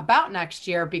optimistic about next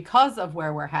year because of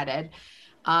where we're headed.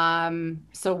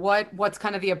 So what's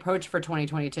kind of the approach for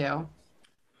 2022?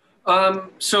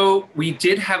 So we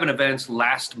did have an event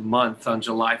last month on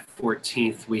July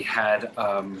 14th. We had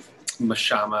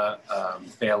Mashama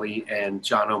Bailey and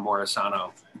Jono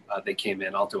Morisano. They came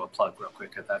in. I'll do a plug real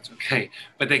quick if that's okay.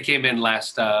 But they came in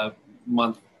last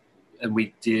month, and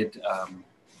we did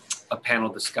a panel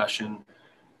discussion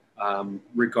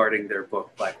regarding their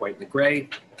book, Black, White, and the Gray.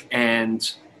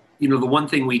 And, the one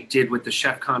thing we did with the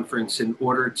Chef Conference, in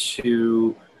order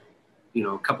to,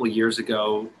 a couple of years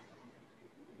ago,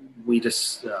 we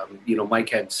just, Mike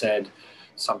had said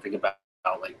something about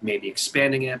like maybe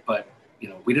expanding it, but,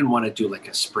 we didn't want to do like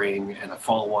a spring and a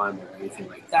fall one or anything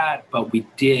like that. But we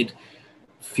did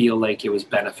feel like it was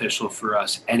beneficial for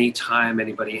us anytime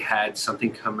anybody had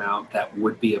something come out that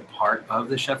would be a part of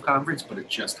the Chef Conference, but it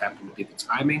just happened to be the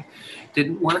timing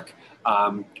didn't work.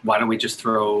 Why don't we just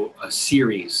throw a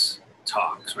series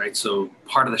talks, right? So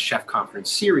part of the chef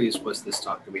conference series was this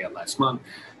talk that we had last month.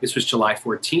 This was July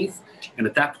 14th. And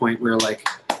at that point, we were like,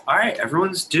 all right,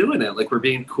 everyone's doing it. Like, we're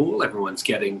being cool. Everyone's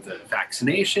getting the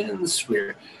vaccinations.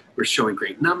 We're showing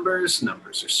great numbers.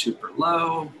 Numbers are super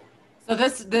low. So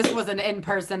this was an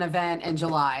in-person event in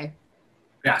July.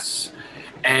 Yes.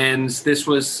 And this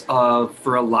was,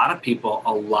 for a lot of people,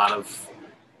 a lot of,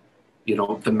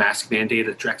 the mask mandate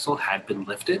at Drexel had been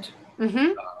lifted.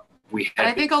 Mm-hmm. And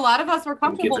I think a lot of us were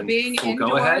comfortable being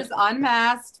indoors,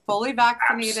 unmasked, fully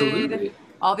vaccinated. Absolutely.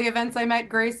 All the events I met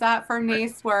Grace at for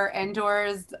NACE were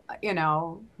indoors.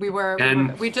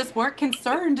 We just weren't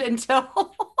concerned until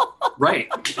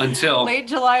until late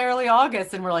July, early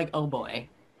August, and we're like, oh boy,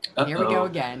 here we go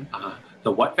again.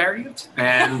 The what variant?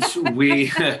 And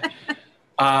we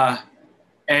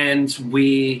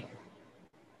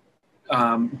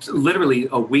literally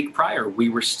a week prior, we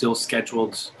were still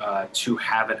scheduled to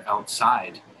have it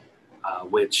outside,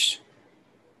 which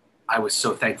I was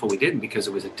so thankful we didn't, because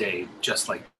it was a day just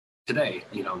like today,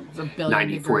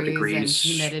 94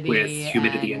 degrees with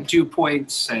humidity and dew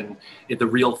points, and the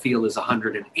real feel is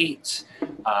 108.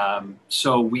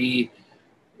 So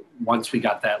once we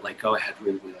got that, go ahead,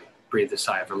 we breathed a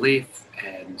sigh of relief,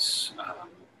 and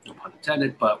no pun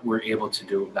intended, but we're able to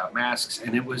do it without masks.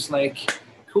 And it was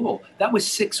cool. That was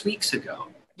 6 weeks ago.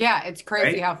 Yeah, it's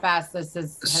crazy how fast this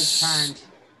has turned.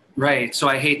 Right. So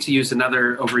I hate to use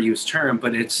another overused term,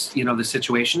 but it's, the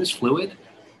situation is fluid,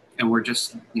 and we're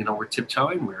just, we're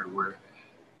tiptoeing. We're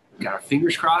got our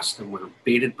fingers crossed, and we're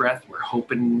bated breath. We're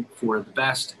hoping for the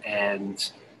best.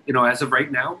 And, as of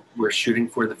right now, we're shooting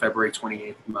for the February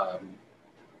 28th,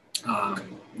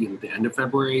 the end of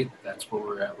February. That's where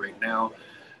we're at right now.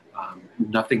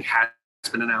 Nothing has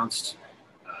been announced.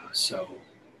 So,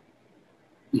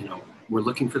 we're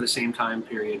looking for the same time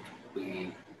period.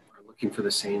 We are looking for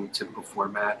the same typical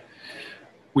format.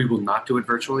 We will not do it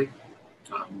virtually.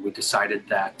 We decided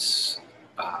that,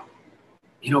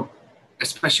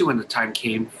 especially when the time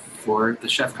came for the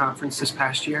chef conference this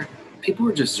past year, people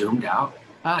were just zoomed out.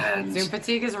 And Zoom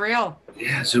fatigue is real.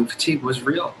 Yeah, Zoom fatigue was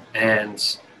real. And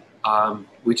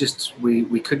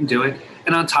we couldn't do it.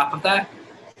 And on top of that,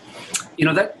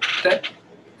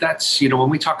 that's, when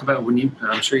we talk about,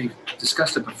 I'm sure you've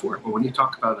discussed it before, but when you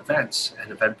talk about events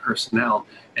and event personnel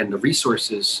and the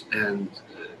resources and,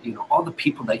 all the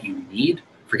people that you need,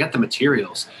 forget the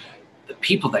materials, the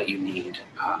people that you need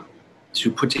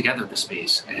to put together the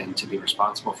space and to be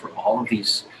responsible for all of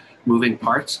these moving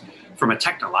parts. From a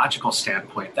technological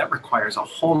standpoint, that requires a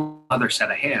whole other set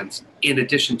of hands in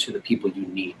addition to the people you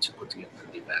need to put together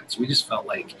the events. We just felt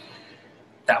like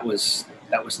that was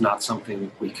not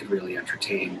something we could really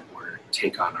entertain or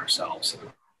take on ourselves. It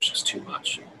was just too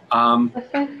much.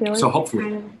 So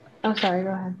hopefully. Sorry, go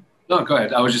ahead. No, go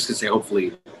ahead. I was just gonna say,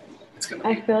 hopefully it's gonna.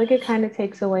 I feel like it kind of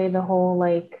takes away the whole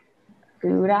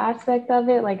food aspect of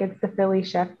it. It's the Philly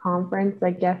Chef Conference.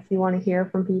 Yes, you want to hear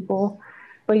from people,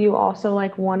 but you also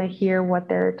want to hear what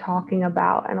they're talking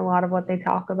about. And a lot of what they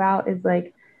talk about is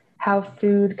how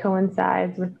food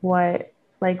coincides with what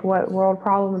world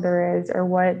problem there is, or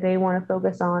what they want to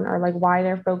focus on, or why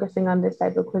they're focusing on this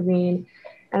type of cuisine.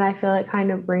 And I feel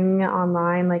kind of bringing it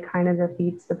online kind of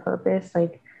defeats the purpose.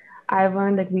 I've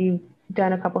learned we've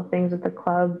done a couple things with the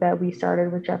club that we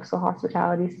started with Drexel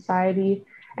Hospitality Society,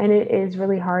 and it is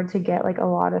really hard to get a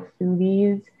lot of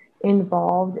foodies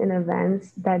involved in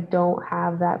events that don't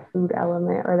have that food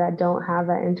element or that don't have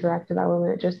that interactive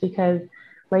element, just because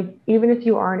even if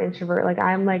you are an introvert,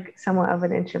 I'm somewhat of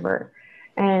an introvert,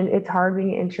 and it's hard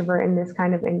being an introvert in this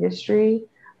kind of industry,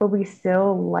 but we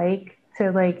still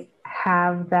to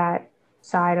have that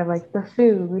side of the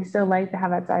food. We still like to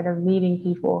have that side of meeting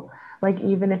people.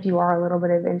 Even if you are a little bit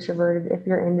of introverted, if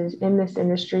you're in this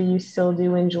industry, you still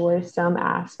do enjoy some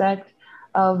aspect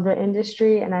of the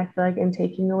industry. And I feel in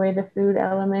taking away the food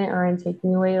element, or in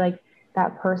taking away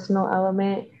that personal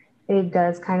element, it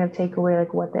does kind of take away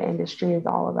what the industry is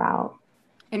all about.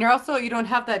 And you don't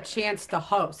have that chance to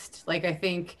host. I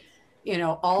think,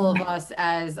 all of us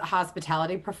as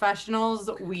hospitality professionals,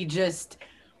 we just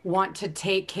want to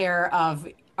take care of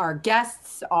our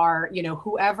guests, our,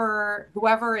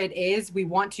 whoever it is, we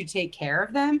want to take care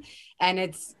of them. And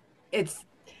it's,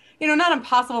 not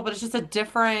impossible, but it's just a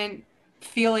different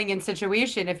feeling and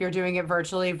situation if you're doing it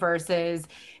virtually versus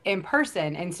in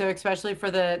person. And so especially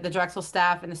for the Drexel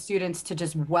staff and the students to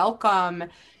just welcome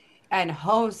and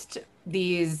host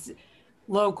these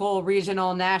local,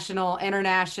 regional, national,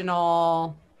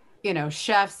 international,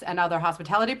 chefs and other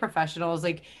hospitality professionals,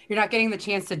 you're not getting the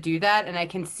chance to do that. And I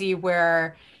can see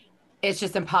where it's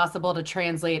just impossible to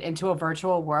translate into a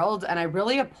virtual world. And I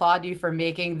really applaud you for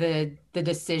making the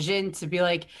decision to be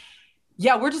like,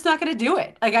 yeah, we're just not going to do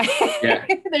it. Like,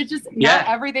 there's just not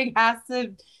everything has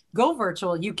to go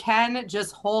virtual. You can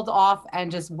just hold off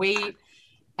and just wait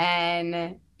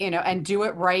and, and do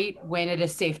it right when it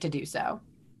is safe to do so.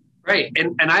 Right.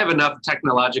 And I have enough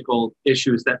technological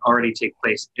issues that already take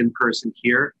place in person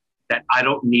here that I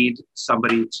don't need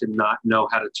somebody to not know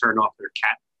how to turn off their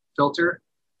cat filter.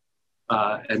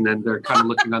 And then they're kind of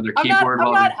looking on their keyboard.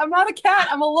 I'm not a cat.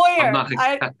 I'm a lawyer. I'm not a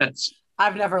cat.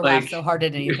 I've never laughed so hard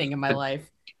at anything in my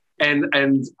life. And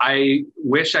I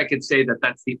wish I could say that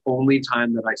that's the only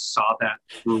time that I saw that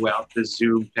throughout the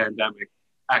Zoom pandemic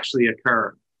actually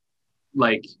occur,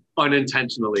 like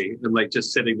unintentionally, and like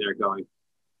just sitting there going,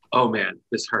 oh man,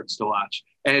 this hurts to watch.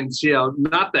 And,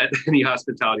 not that any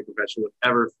hospitality professional would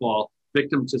ever fall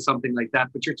victim to something like that,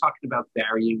 but you're talking about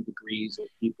varying degrees of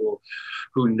people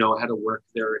who know how to work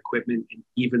their equipment. And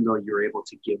even though you're able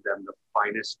to give them the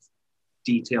finest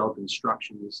detailed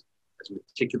instructions, as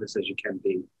meticulous as you can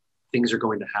be, things are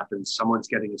going to happen. Someone's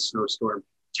getting a snowstorm.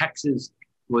 Texas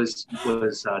was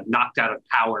knocked out of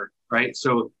power, right?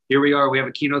 So here we are, we have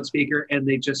a keynote speaker, and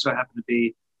they just so happen to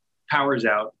be power's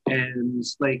out. And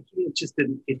like,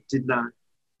 it did not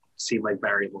seem like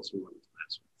variables we wanted to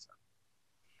mess with.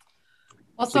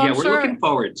 So yeah, we're looking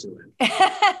forward to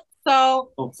it.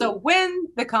 So when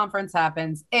the conference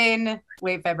happens in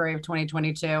late February of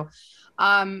 2022,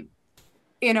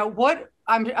 what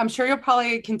I'm sure you'll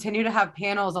probably continue to have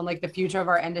panels on like the future of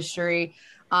our industry,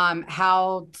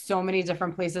 how so many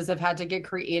different places have had to get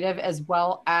creative, as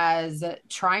well as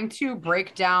trying to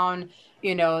break down,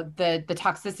 the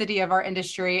toxicity of our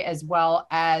industry, as well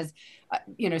as,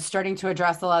 starting to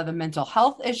address a lot of the mental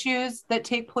health issues that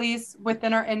take place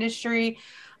within our industry.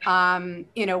 What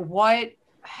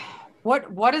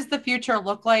does the future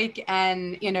look like?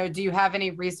 And, do you have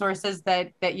any resources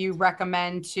that you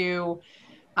recommend to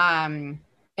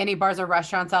any bars or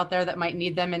restaurants out there that might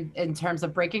need them in terms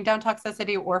of breaking down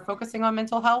toxicity or focusing on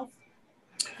mental health?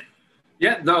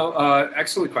 Yeah, no,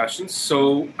 excellent questions.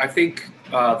 So I think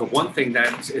the one thing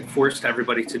that it forced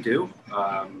everybody to do,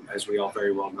 as we all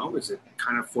very well know, is it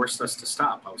kind of forced us to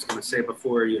stop. I was going to say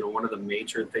before, one of the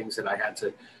major things that I had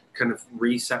to kind of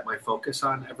reset my focus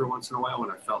on every once in a while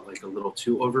when I felt like a little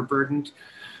too overburdened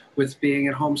with being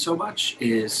at home so much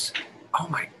is, oh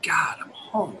my God, I'm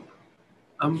home.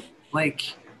 I'm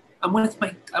with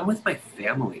my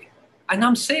family, and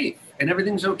I'm safe, and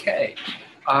everything's okay.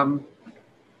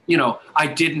 I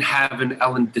didn't have an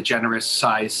Ellen DeGeneres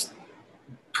sized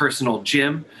personal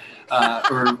gym,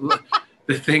 or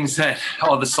the things that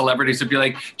all the celebrities would be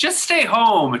like, just stay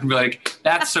home, and be like,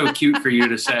 that's so cute for you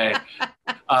to say.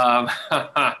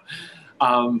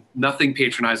 Nothing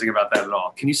patronizing about that at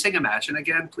all. Can you sing Imagine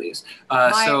again, please?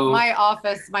 My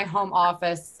home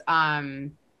office,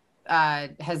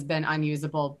 has been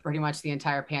unusable pretty much the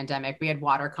entire pandemic. We had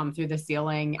water come through the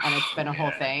ceiling, and it's been a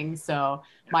whole thing. So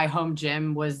my home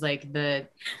gym was like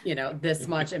this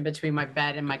much in between my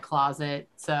bed and my closet.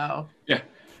 So yeah.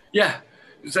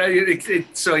 So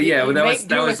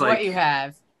that was like what you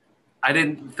have. I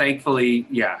didn't, thankfully,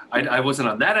 I wasn't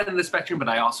on that end of the spectrum, but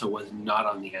I also was not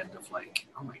on the end of like,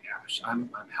 oh my gosh, I'm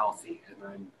healthy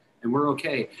and we're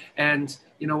okay. And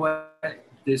you know what?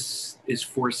 This is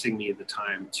forcing me the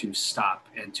time to stop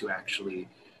and to actually,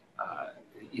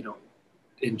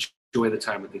 enjoy the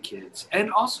time with the kids,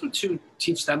 and also to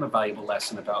teach them a valuable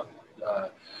lesson about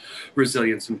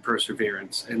resilience and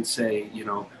perseverance. And say,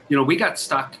 we got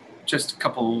stuck just a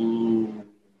couple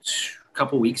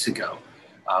weeks ago.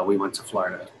 We went to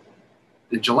Florida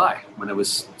in July when it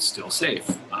was still safe.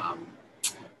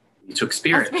 We took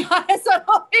Spirit. Let's be honest, I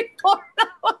don't think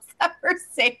Florida was ever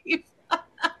safe.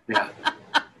 Yeah.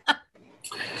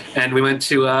 And we went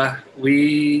to,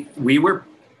 we were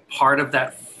part of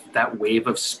that wave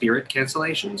of Spirit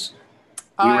cancellations.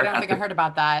 Oh, I don't think I heard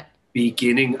about that.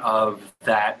 Beginning of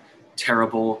that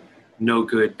terrible, no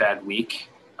good, bad week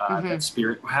that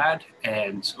Spirit had,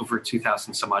 and over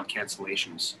 2,000 some odd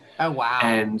cancellations. Oh, wow.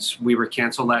 And we were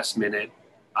canceled last minute.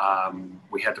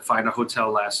 We had to find a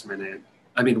hotel last minute.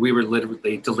 I mean,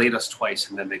 they delayed us twice,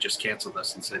 and then they just canceled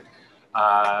us and said,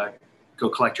 go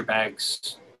collect your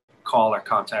bags, call or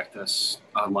contact us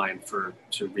online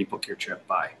to rebook your trip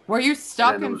by. Were you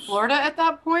stuck in Florida at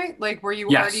that point? Like, were you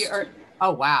already?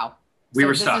 Oh, wow. We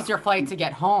were stuck. This is your flight to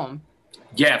get home.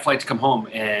 Yeah, flight to come home,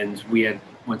 and we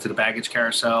went to the baggage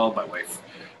carousel. My wife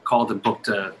called and booked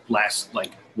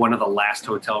one of the last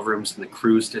hotel rooms in the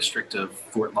cruise district of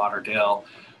Fort Lauderdale,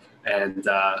 and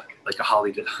like a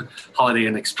Holiday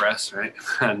Inn Express, right?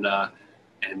 And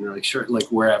And they're like, sure, like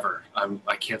wherever.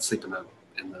 I can't sleep in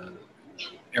the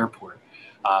airport.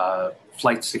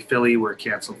 Flights to Philly were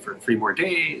canceled for 3 more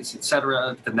days,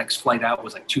 etc. The next flight out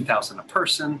was like $2,000 a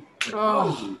person. Like,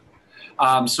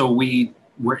 oh. So we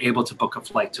were able to book a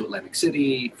flight to Atlantic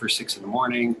City for 6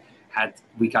 a.m.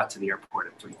 We got to the airport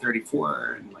at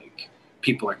 3:34, and like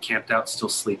people are camped out, still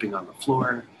sleeping on the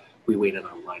floor. We waited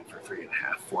online for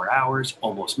 3.5, 4 hours,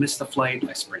 almost missed the flight.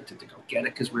 I sprinted to go get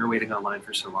it because we were waiting online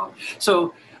for so long.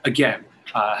 So again,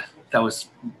 that was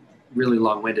really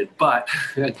long-winded, but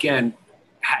again,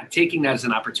 taking that as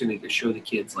an opportunity to show the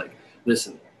kids, like,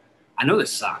 listen, I know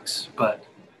this sucks, but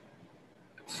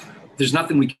there's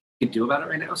nothing we can do about it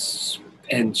right now.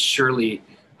 And surely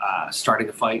starting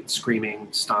a fight, screaming,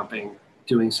 stomping,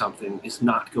 doing something is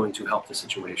not going to help the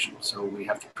situation. So we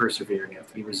have to persevere and you have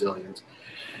to be resilient.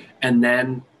 And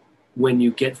then when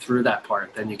you get through that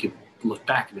part, then you can look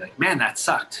back and be like, man, that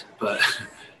sucked. But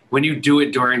when you do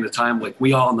it during the time, like,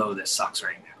 we all know this sucks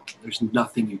right now. There's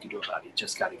nothing you can do about it. You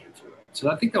just got to get through it.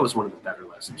 So I think that was one of the better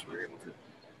lessons we were able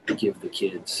to give the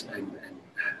kids and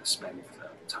spend the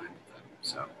time with them.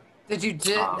 So did you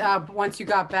once you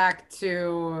got back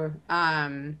to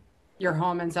your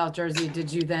home in South Jersey,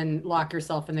 did you then lock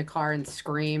yourself in the car and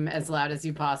scream as loud as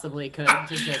you possibly could to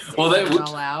just get it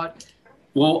all out?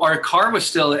 Well, our car was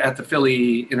still at the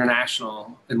Philly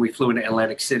International, and we flew into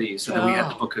Atlantic City. So then we had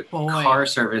to book a car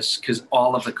service because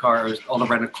all the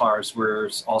rental cars were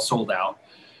all sold out.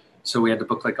 So we had to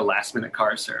book like a last-minute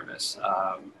car service.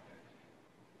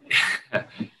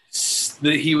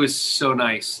 He was so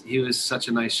nice. He was such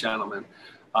a nice gentleman.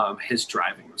 His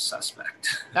driving was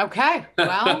suspect. Okay.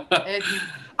 Well,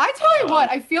 I tell you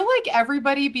what, I feel like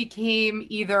everybody became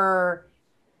either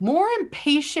more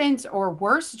impatient or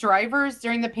worse drivers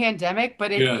during the pandemic,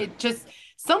 but it just,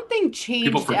 something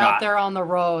changed out there on the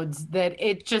roads that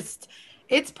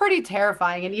it's pretty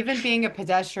terrifying. And even being a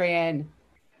pedestrian,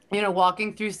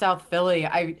 walking through South Philly,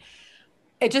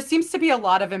 it just seems to be a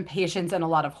lot of impatience and a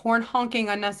lot of horn honking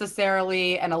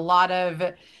unnecessarily and a lot of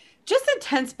just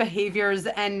intense behaviors.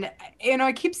 And,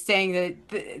 I keep saying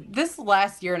that this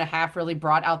last year and a half really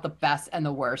brought out the best and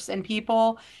the worst in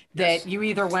people, that you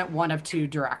either went one of two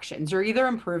directions. You're either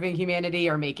improving humanity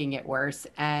or making it worse.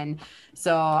 And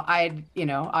so I,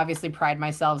 obviously pride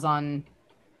myself on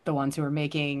the ones who are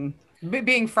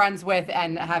being friends with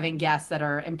and having guests that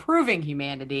are improving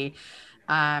humanity.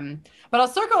 But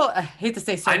I'll I hate to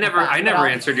say circle I never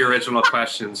answered your original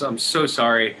questions. I'm so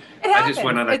sorry. I just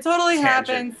went on a It totally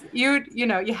tangent. happens.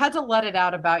 You had to let it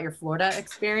out about your Florida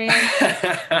experience.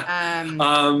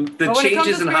 The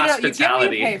changes in hospitality. You get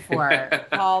what you pay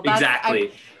for, Paul.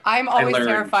 Exactly. I'm always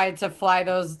terrified to fly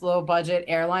those low budget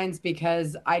airlines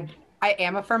because I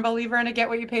am a firm believer in a get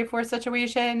what you pay for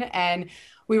situation. And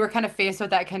we were kind of faced with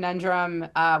that conundrum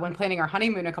when planning our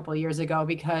honeymoon a couple of years ago,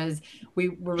 because we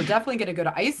were definitely going to go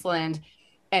to Iceland,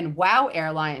 and WOW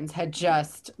Airlines had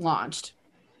just launched.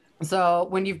 So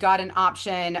when you've got an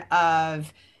option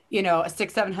of, a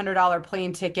 $600-700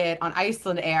 plane ticket on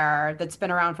Iceland Air that's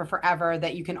been around for forever,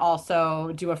 that you can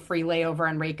also do a free layover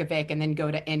in Reykjavik and then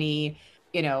go to any,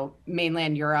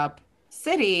 mainland Europe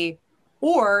city,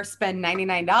 or spend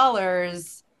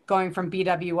 $99 going from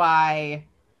BWI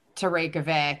to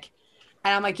Reykjavik.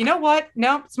 And I'm like, you know what?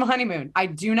 No, it's my honeymoon. I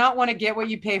do not want to get what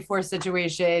you pay for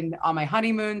situation on my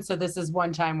honeymoon. So this is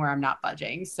one time where I'm not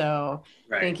budging. So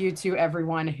Thank you to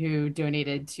everyone who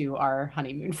donated to our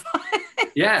honeymoon fund.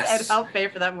 Yes. And help pay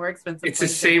for that more expensive. It's the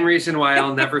same reason why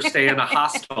I'll never stay in a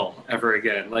hostel ever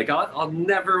again. Like I'll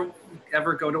never,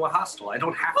 ever go to a hostel. I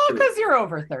don't have to. Because you're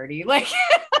over 30. Like,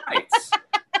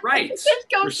 Right.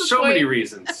 There's so many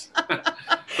reasons.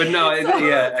 But no,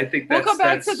 I think that's, we'll go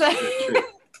back to the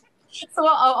So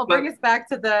I'll bring us back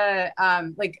to the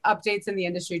updates in the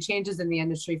industry, changes in the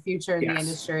industry, future in the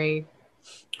industry.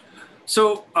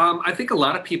 So I think a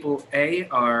lot of people,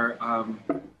 are,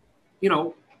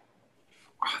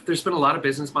 there's been a lot of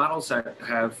business models that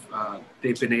have,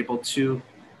 they've been able to,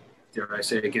 dare I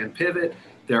say again, pivot.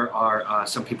 There are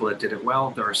some people that did it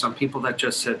well. There are some people that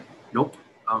just said, nope,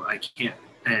 I can't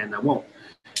and I won't.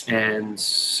 And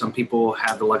some people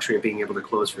have the luxury of being able to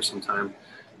close for some time.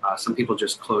 Some people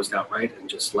just closed outright and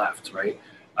just left, right?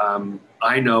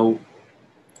 I know,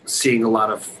 seeing a lot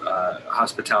of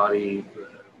hospitality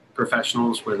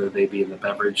professionals, whether they be in the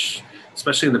beverage,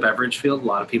 especially in the beverage field, a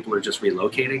lot of people are just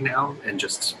relocating now and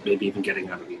just maybe even getting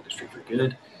out of the industry for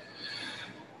good.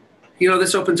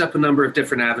 This opens up a number of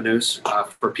different avenues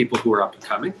for people who are up and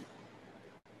coming.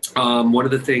 One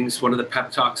of the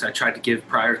pep talks I tried to give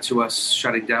prior to us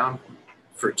shutting down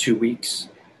for 2 weeks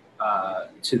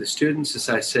to the students is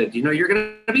I said, you're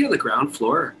going to be on the ground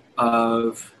floor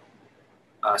of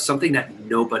something that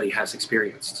nobody has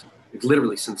experienced, like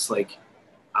literally since like,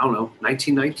 I don't know,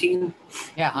 1919,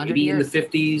 Yeah, 100 maybe years. in the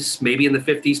 50s, maybe in the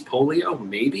 50s, polio,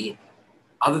 maybe.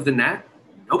 Other than that,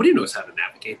 nobody knows how to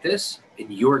navigate this,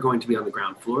 and you're going to be on the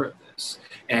ground floor of this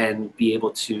and be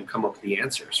able to come up with the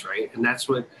answers, right? And that's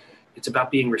what it's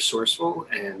about, being resourceful.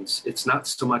 And it's not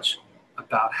so much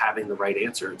about having the right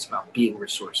answer, it's about being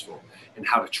resourceful and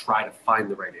how to try to find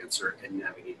the right answer and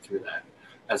navigate through that,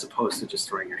 as opposed to just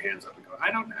throwing your hands up and going, I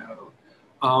don't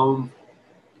know.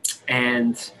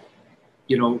 And,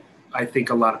 you know, I think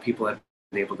a lot of people have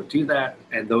been able to do that.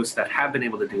 And those that have been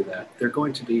able to do that, they're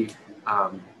going to be,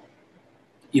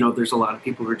 you know, there's a lot of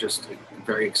people who are just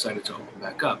very excited to open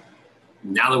back up.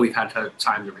 Now that we've had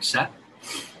time to reset,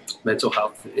 mental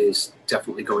health is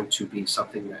definitely going to be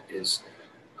something that is,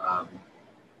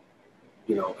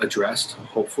 you know, addressed,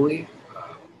 hopefully.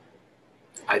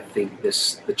 I think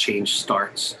the change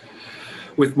starts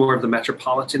with more of the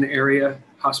metropolitan area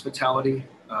hospitality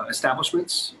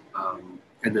establishments,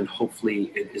 and then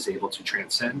hopefully it is able to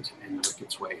transcend and work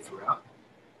its way throughout.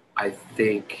 I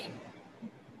think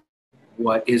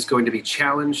what is going to be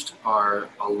challenged are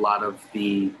a lot of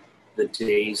the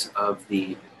days of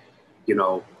the, you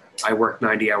know, I work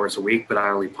 90 hours a week, but I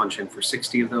only punch in for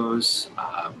 60 of those.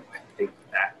 I think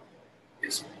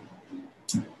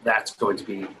that's going to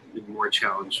be more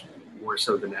challenged, more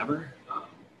so than ever.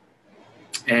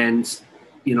 And,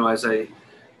 you know,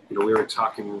 we were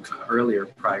talking earlier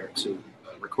prior to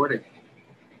recording,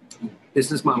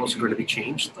 business models are going to be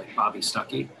changed. Like Bobby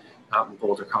Stuckey out in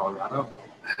Boulder, Colorado,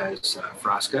 has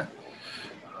Frasca,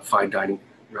 a fine dining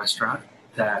restaurant,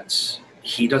 that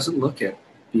he doesn't look at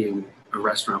being a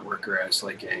restaurant worker as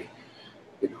like a,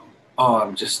 you know,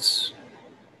 oh,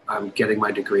 I'm getting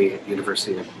my degree at the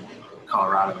University of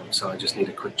Colorado, so I just need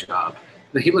a quick job.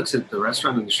 But he looks at the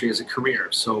restaurant industry as a career,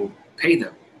 so pay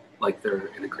them like they're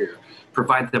in a career.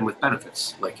 Provide them with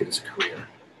benefits like it is a career.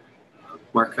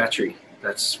 Mark Vetri,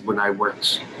 that's when I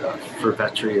worked for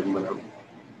Vetri and when I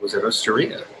was at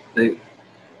Osteria.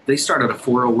 They started a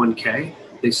 401k.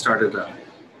 They started a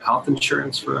health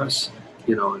insurance for us,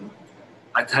 you know, and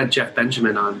I had Jeff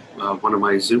Benjamin on one of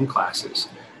my Zoom classes,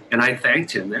 and I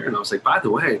thanked him there. And I was like, by the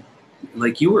way,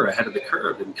 like, you were ahead of the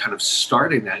curve and kind of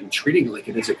starting that and treating it like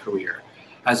it is a career,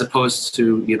 as opposed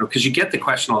to, you know, because you get the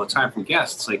question all the time from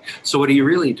guests, like, so what do you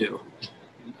really do?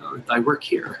 You know, I work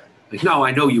here. Like, no,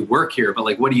 I know you work here, but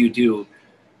like, what do you do?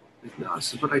 Like, no,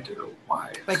 this is what I do.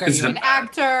 Why? Like, are you an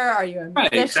actor? Are you a musician?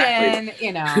 Right, exactly.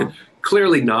 You know,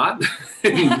 clearly not.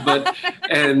 but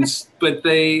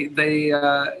they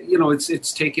you know,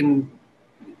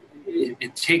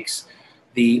 it takes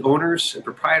the owners and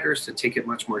proprietors to take it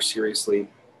much more seriously,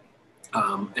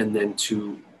 and then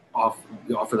to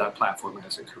offer that platform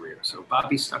as a career. So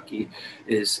Bobby Stuckey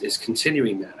is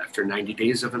continuing that. After 90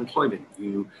 days of employment,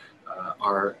 you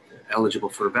are eligible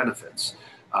for benefits.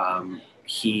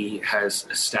 He has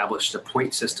established a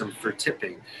point system for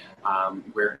tipping,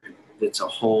 where it's a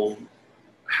whole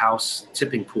house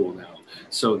tipping pool now.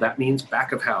 So that means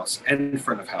back of house and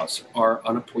front of house are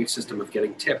on a point system of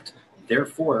getting tipped.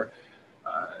 Therefore,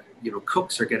 you know,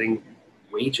 cooks are getting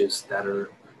wages that are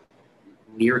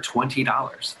near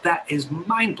 $20. That is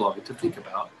mind-blowing to think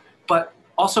about, but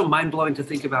also mind-blowing to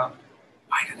think about,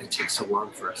 why did it take so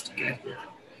long for us to get here?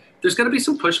 There's going to be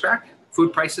some pushback.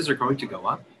 Food prices are going to go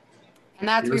up. and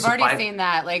that's, we've already seen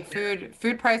that, like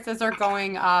food prices are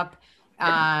going up.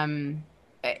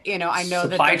 You know, I know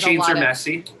supply chains are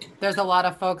messy. There's a lot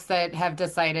of folks that have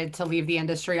decided to leave the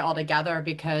industry altogether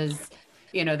because,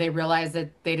 you know, they realize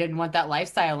that they didn't want that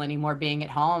lifestyle anymore, being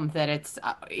at home, that it's,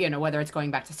 you know, whether it's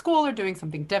going back to school or doing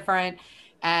something different.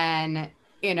 And,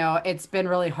 you know, it's been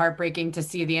really heartbreaking to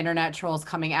see the internet trolls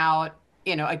coming out,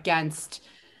 you know, against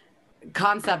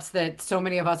concepts that so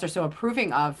many of us are so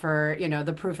approving of, for, you know,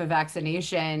 the proof of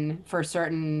vaccination for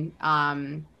certain,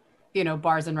 you know,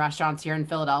 bars and restaurants here in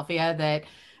Philadelphia, that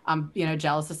I'm, you know,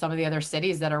 jealous of some of the other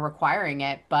cities that are requiring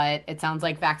it. But it sounds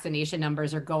like vaccination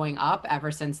numbers are going up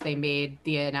ever since they made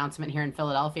the announcement here in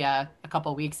Philadelphia a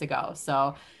couple of weeks ago.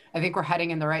 So I think we're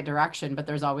heading in the right direction, but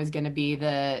there's always going to be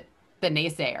the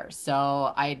naysayers.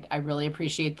 So I really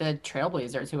appreciate the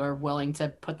trailblazers who are willing to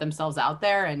put themselves out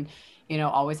there and, you know,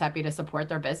 always happy to support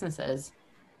their businesses.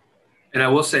 And I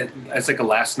will say, as like a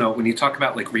last note, when you talk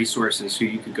about like resources who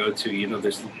you could go to, you know,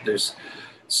 there's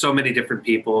so many different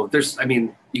people. I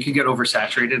mean, you could get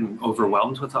oversaturated and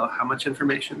overwhelmed with how much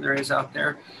information there is out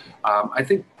there. I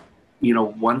think, you know,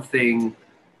 one thing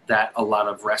that a lot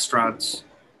of restaurants,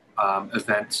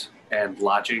 event and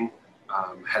lodging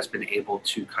has been able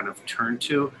to kind of turn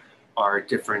to are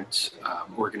different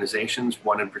organizations.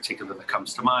 One in particular that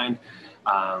comes to mind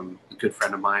A good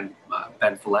friend of mine,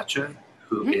 Ben Fletcher,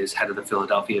 who is head of the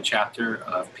Philadelphia chapter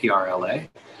of PRLA.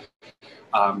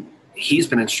 He's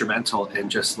been instrumental in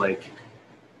just like,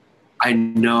 I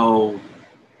know,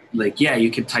 like, yeah, you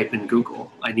can type in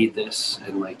Google, I need this,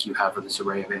 and like you have this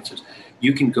array of answers.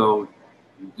 You can go,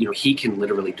 he can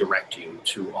literally direct you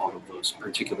to all of those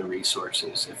particular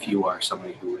resources if you are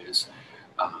somebody who is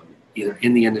either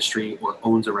in the industry or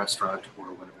owns a restaurant or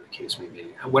whatever the case may be.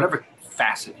 Whatever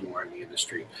facet you are in the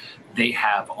industry, they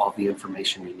have all the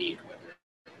information you need, whether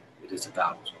it is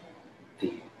about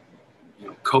the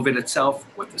COVID itself,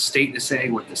 what the state is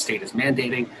saying, what the state is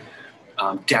mandating,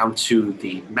 down to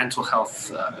the mental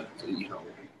health,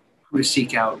 who to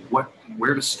seek out,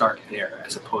 where to start there,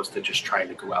 as opposed to just trying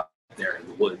to go out there in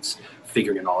the woods,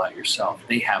 figuring it all out yourself.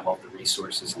 They have all the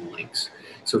resources and links.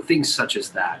 So things such as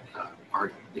that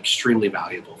are extremely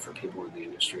valuable for people in the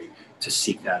industry to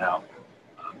seek that out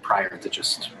prior to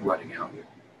just running out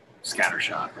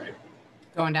scattershot, right?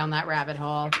 Going down that rabbit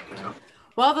hole. Yeah.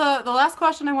 Well, the last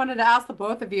question I wanted to ask the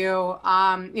both of you,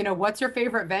 what's your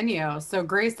favorite venue? So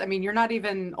Grace, I mean, you're not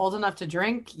even old enough to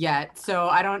drink yet. So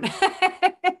I don't,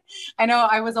 I know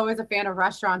I was always a fan of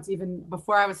restaurants even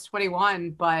before I was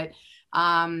 21, but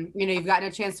you've gotten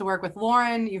a chance to work with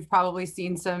Lauren. You've probably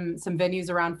seen some venues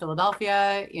around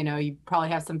Philadelphia. You probably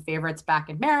have some favorites back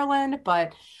in Maryland,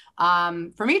 but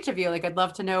from each of you, like, I'd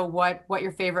love to know what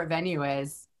your favorite venue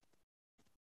is.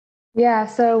 Yeah,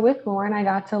 so with Lauren, I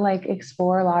got to like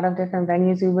explore a lot of different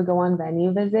venues. We would go on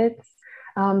venue visits.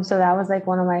 So that was like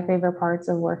one of my favorite parts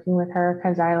of working with her,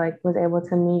 because I like was able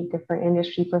to meet different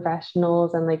industry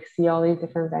professionals and like see all these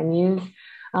different venues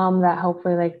that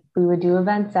hopefully like we would do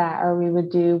events at, or we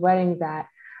would do weddings at.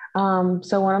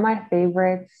 So one of my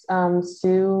favorites,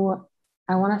 Sue,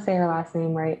 I want to say her last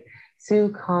name right, Sue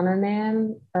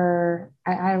Connernan, or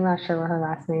I'm not sure what her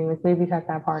last name is. Maybe cut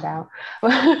that part out.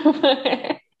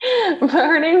 But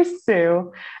her name's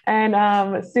Sue,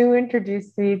 and Sue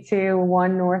introduced me to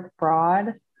One North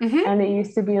Broad, and it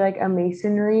used to be like a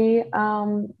masonry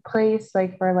place,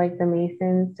 like for like the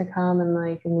masons to come and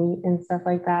like meet and stuff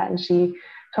like that. And she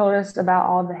told us about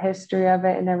all the history of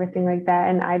it and everything like that.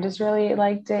 And I just really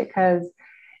liked it because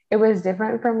it was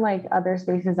different from like other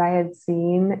spaces I had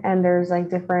seen. And there's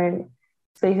like different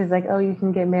spaces like, oh, you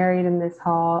can get married in this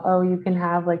hall. Oh, you can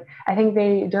have like, I think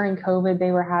during COVID,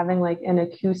 they were having like an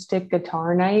acoustic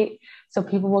guitar night. So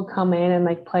people would come in and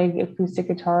like play acoustic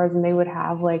guitars, and they would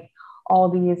have like all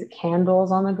these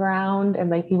candles on the ground, and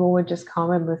like people would just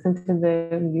come and listen to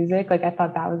the music. Like, I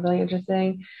thought that was really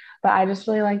interesting, but I just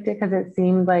really liked it because it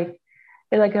seemed like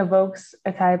it like evokes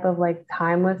a type of like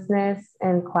timelessness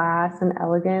and class and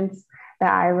elegance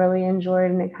that I really enjoyed.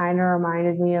 And it kind of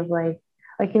reminded me of like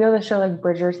the show like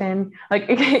Bridgerton, like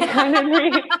it kind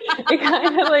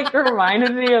of like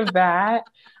reminded me of that.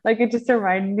 Like it just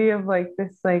reminded me of like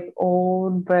this like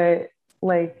old but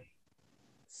like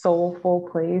soulful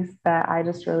place that I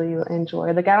just really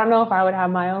enjoy. Like, I don't know if I would have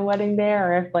my own wedding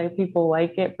there, or if like people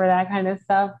like it for that kind of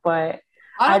stuff, but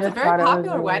it's a very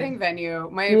popular wedding venue.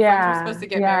 My friends were supposed to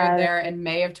get married there in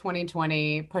May of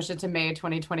 2020, push it to May of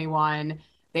 2021.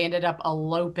 They ended up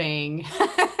eloping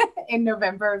in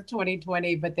November of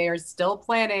 2020, but they are still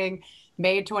planning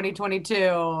May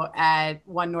 2022 at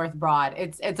One North Broad.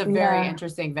 It's a very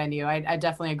interesting venue. I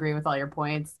definitely agree with all your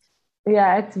points.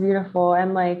 Yeah, it's beautiful.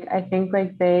 And like, I think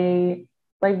like they,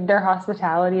 like their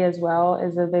hospitality as well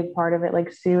is a big part of it.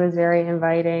 Like Sue is very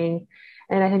inviting,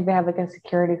 and I think they have like a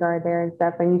security guard there and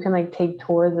stuff, and you can like take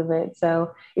tours of it.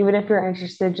 So even if you're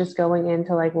interested just going in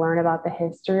to like learn about the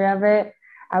history of it,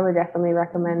 I would definitely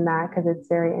recommend that because it's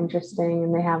very interesting.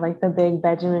 And they have like the big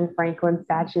Benjamin Franklin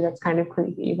statue that's kind of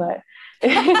creepy, but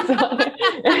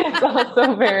it's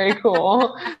also very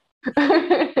cool.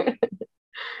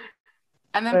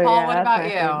 And then Paul, what about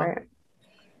you? Favorite.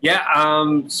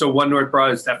 Yeah, so One North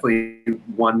Broad is definitely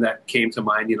one that came to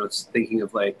mind. It's thinking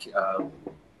of like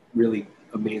really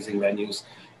amazing venues.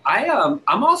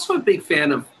 I'm also a big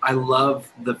fan of. I love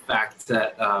the fact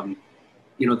that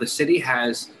the city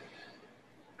has,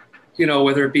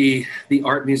 whether it be the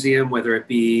art museum, whether it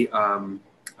be the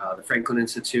Franklin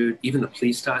Institute, even the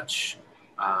Police Touch.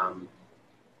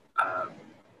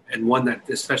 And one that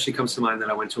especially comes to mind that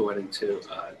I went to a wedding to,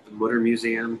 the Mutter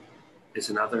Museum is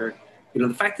another.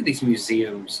 The fact that these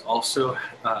museums also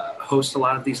host a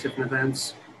lot of these different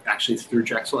events, actually through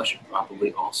Drexel, I should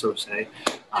probably also say,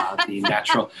 the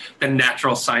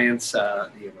natural science,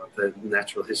 the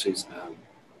natural histories,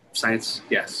 science.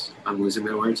 Yes, I'm losing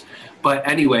my words. But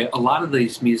anyway, a lot of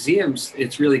these museums,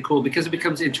 it's really cool because it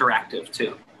becomes interactive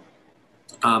too.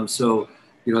 So,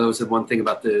 that was the one thing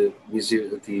about the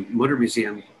museum, the Mutter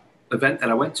Museum. event that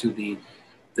I went to, the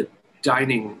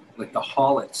dining, like the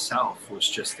hall itself was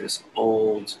just this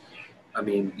old, I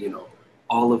mean,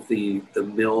 all of the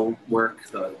mill work,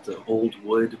 the old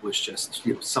wood was just,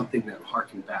 something that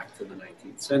harkened back to the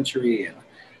 19th century. And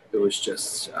it was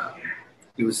just,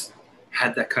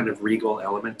 had that kind of regal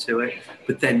element to it.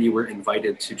 But then you were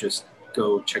invited to just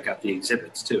go check out the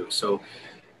exhibits too. So,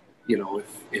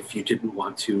 if you didn't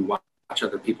want to watch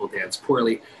other people dance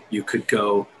poorly, you could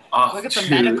go off. Look at the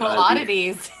medical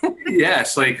oddities.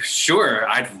 Yes, like, sure,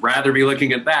 I'd rather be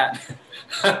looking at that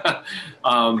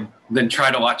than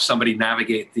try to watch somebody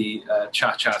navigate the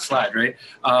cha-cha slide, right?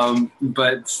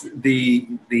 But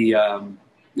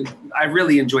I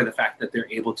really enjoy the fact that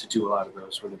they're able to do a lot of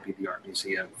those, whether it be the Art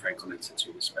Museum, Franklin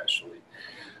Institute especially.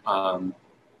 I'm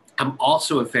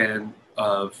also a fan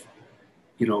of,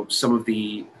 some of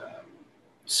the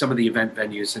event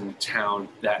venues in town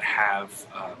that have,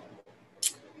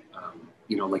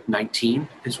 like 19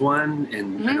 is one,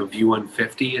 and I know View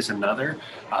 150 is another,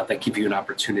 that give you an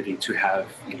opportunity to have,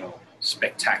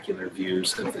 spectacular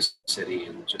views of the city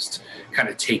and just kind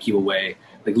of take you away,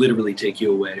 like literally take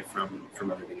you away from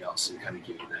everything else and kind of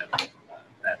give you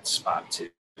that spot too.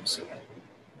 So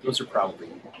those are probably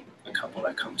a couple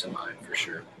that come to mind for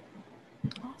sure.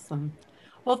 Awesome.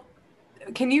 Well,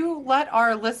 can you let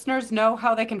our listeners know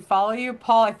how they can follow you?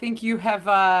 Paul, I think you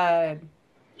have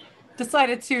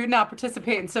decided to not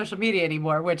participate in social media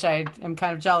anymore, which I am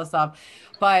kind of jealous of.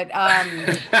 But I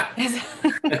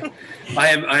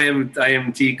am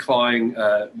declawing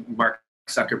Mark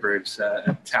Zuckerberg's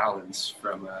talons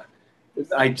from.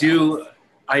 I do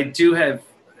have.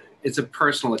 It's a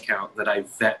personal account that I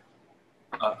vet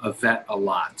a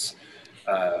lot.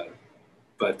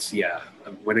 But yeah,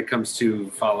 when it comes to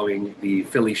following the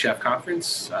Philly Chef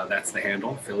Conference, that's the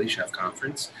handle, Philly Chef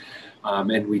Conference.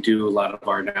 And we do a lot of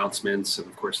our announcements and,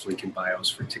 of course, link in bios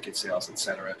for ticket sales,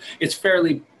 etc. It's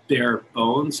fairly bare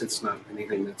bones. It's not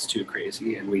anything that's too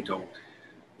crazy, and we don't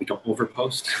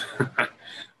overpost.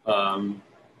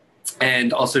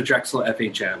 And also Drexel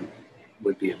FHM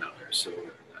would be another. So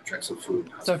Drexel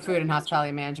Food. So Food and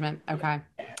Hospitality Management. Okay.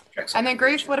 Drexel And then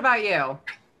Grace, what about you?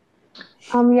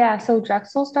 So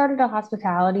Drexel started a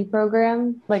hospitality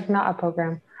program, like not a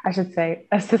program, I should say,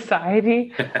 a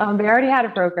society. They already had a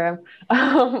program.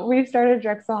 We started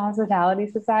Drexel Hospitality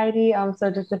Society.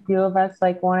 So just a few of us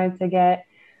wanted to get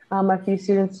a few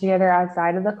students together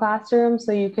outside of the classroom.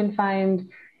 So you can find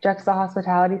Drexel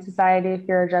Hospitality Society if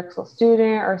you're a Drexel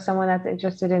student or someone that's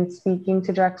interested in speaking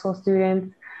to Drexel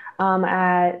students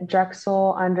at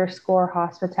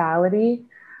Drexel_hospitality.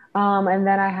 And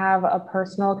then I have a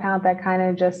personal account that kind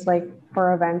of just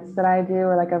for events that I do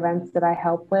or events that I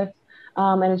help with.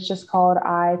 And it's just called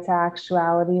Eye to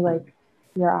Actuality, like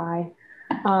your eye,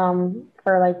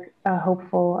 for a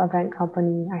hopeful event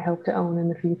company I hope to own in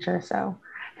the future. So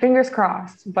fingers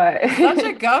crossed, but such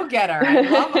a go-getter.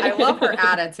 I love her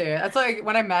attitude. That's like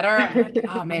when I met her, I'm like,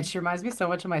 oh man, she reminds me so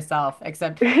much of myself,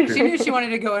 except she knew she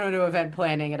wanted to go into event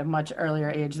planning at a much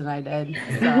earlier age than I did.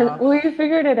 So. Well, you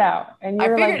figured it out. And I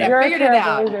figured it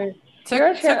out.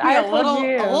 Took me a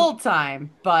little time,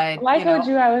 but I told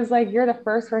you, I was like, you're the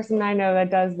first person I know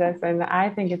that does this, and I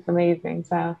think it's amazing.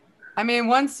 So I mean,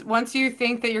 once you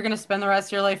think that you're going to spend the rest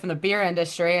of your life in the beer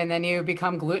industry and then you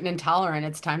become gluten intolerant,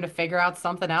 it's time to figure out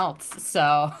something else.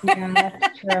 So yeah,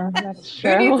 that's true. That's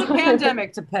true. Who needs a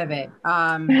pandemic to pivot?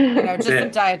 Just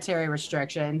some dietary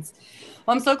restrictions.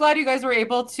 Well, I'm so glad you guys were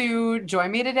able to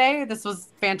join me today. This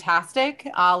was fantastic.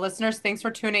 Listeners, thanks for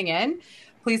tuning in.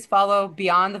 Please follow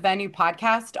Beyond the Venue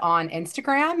podcast on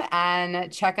Instagram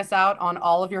and check us out on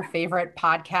all of your favorite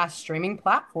podcast streaming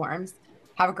platforms.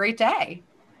 Have a great day.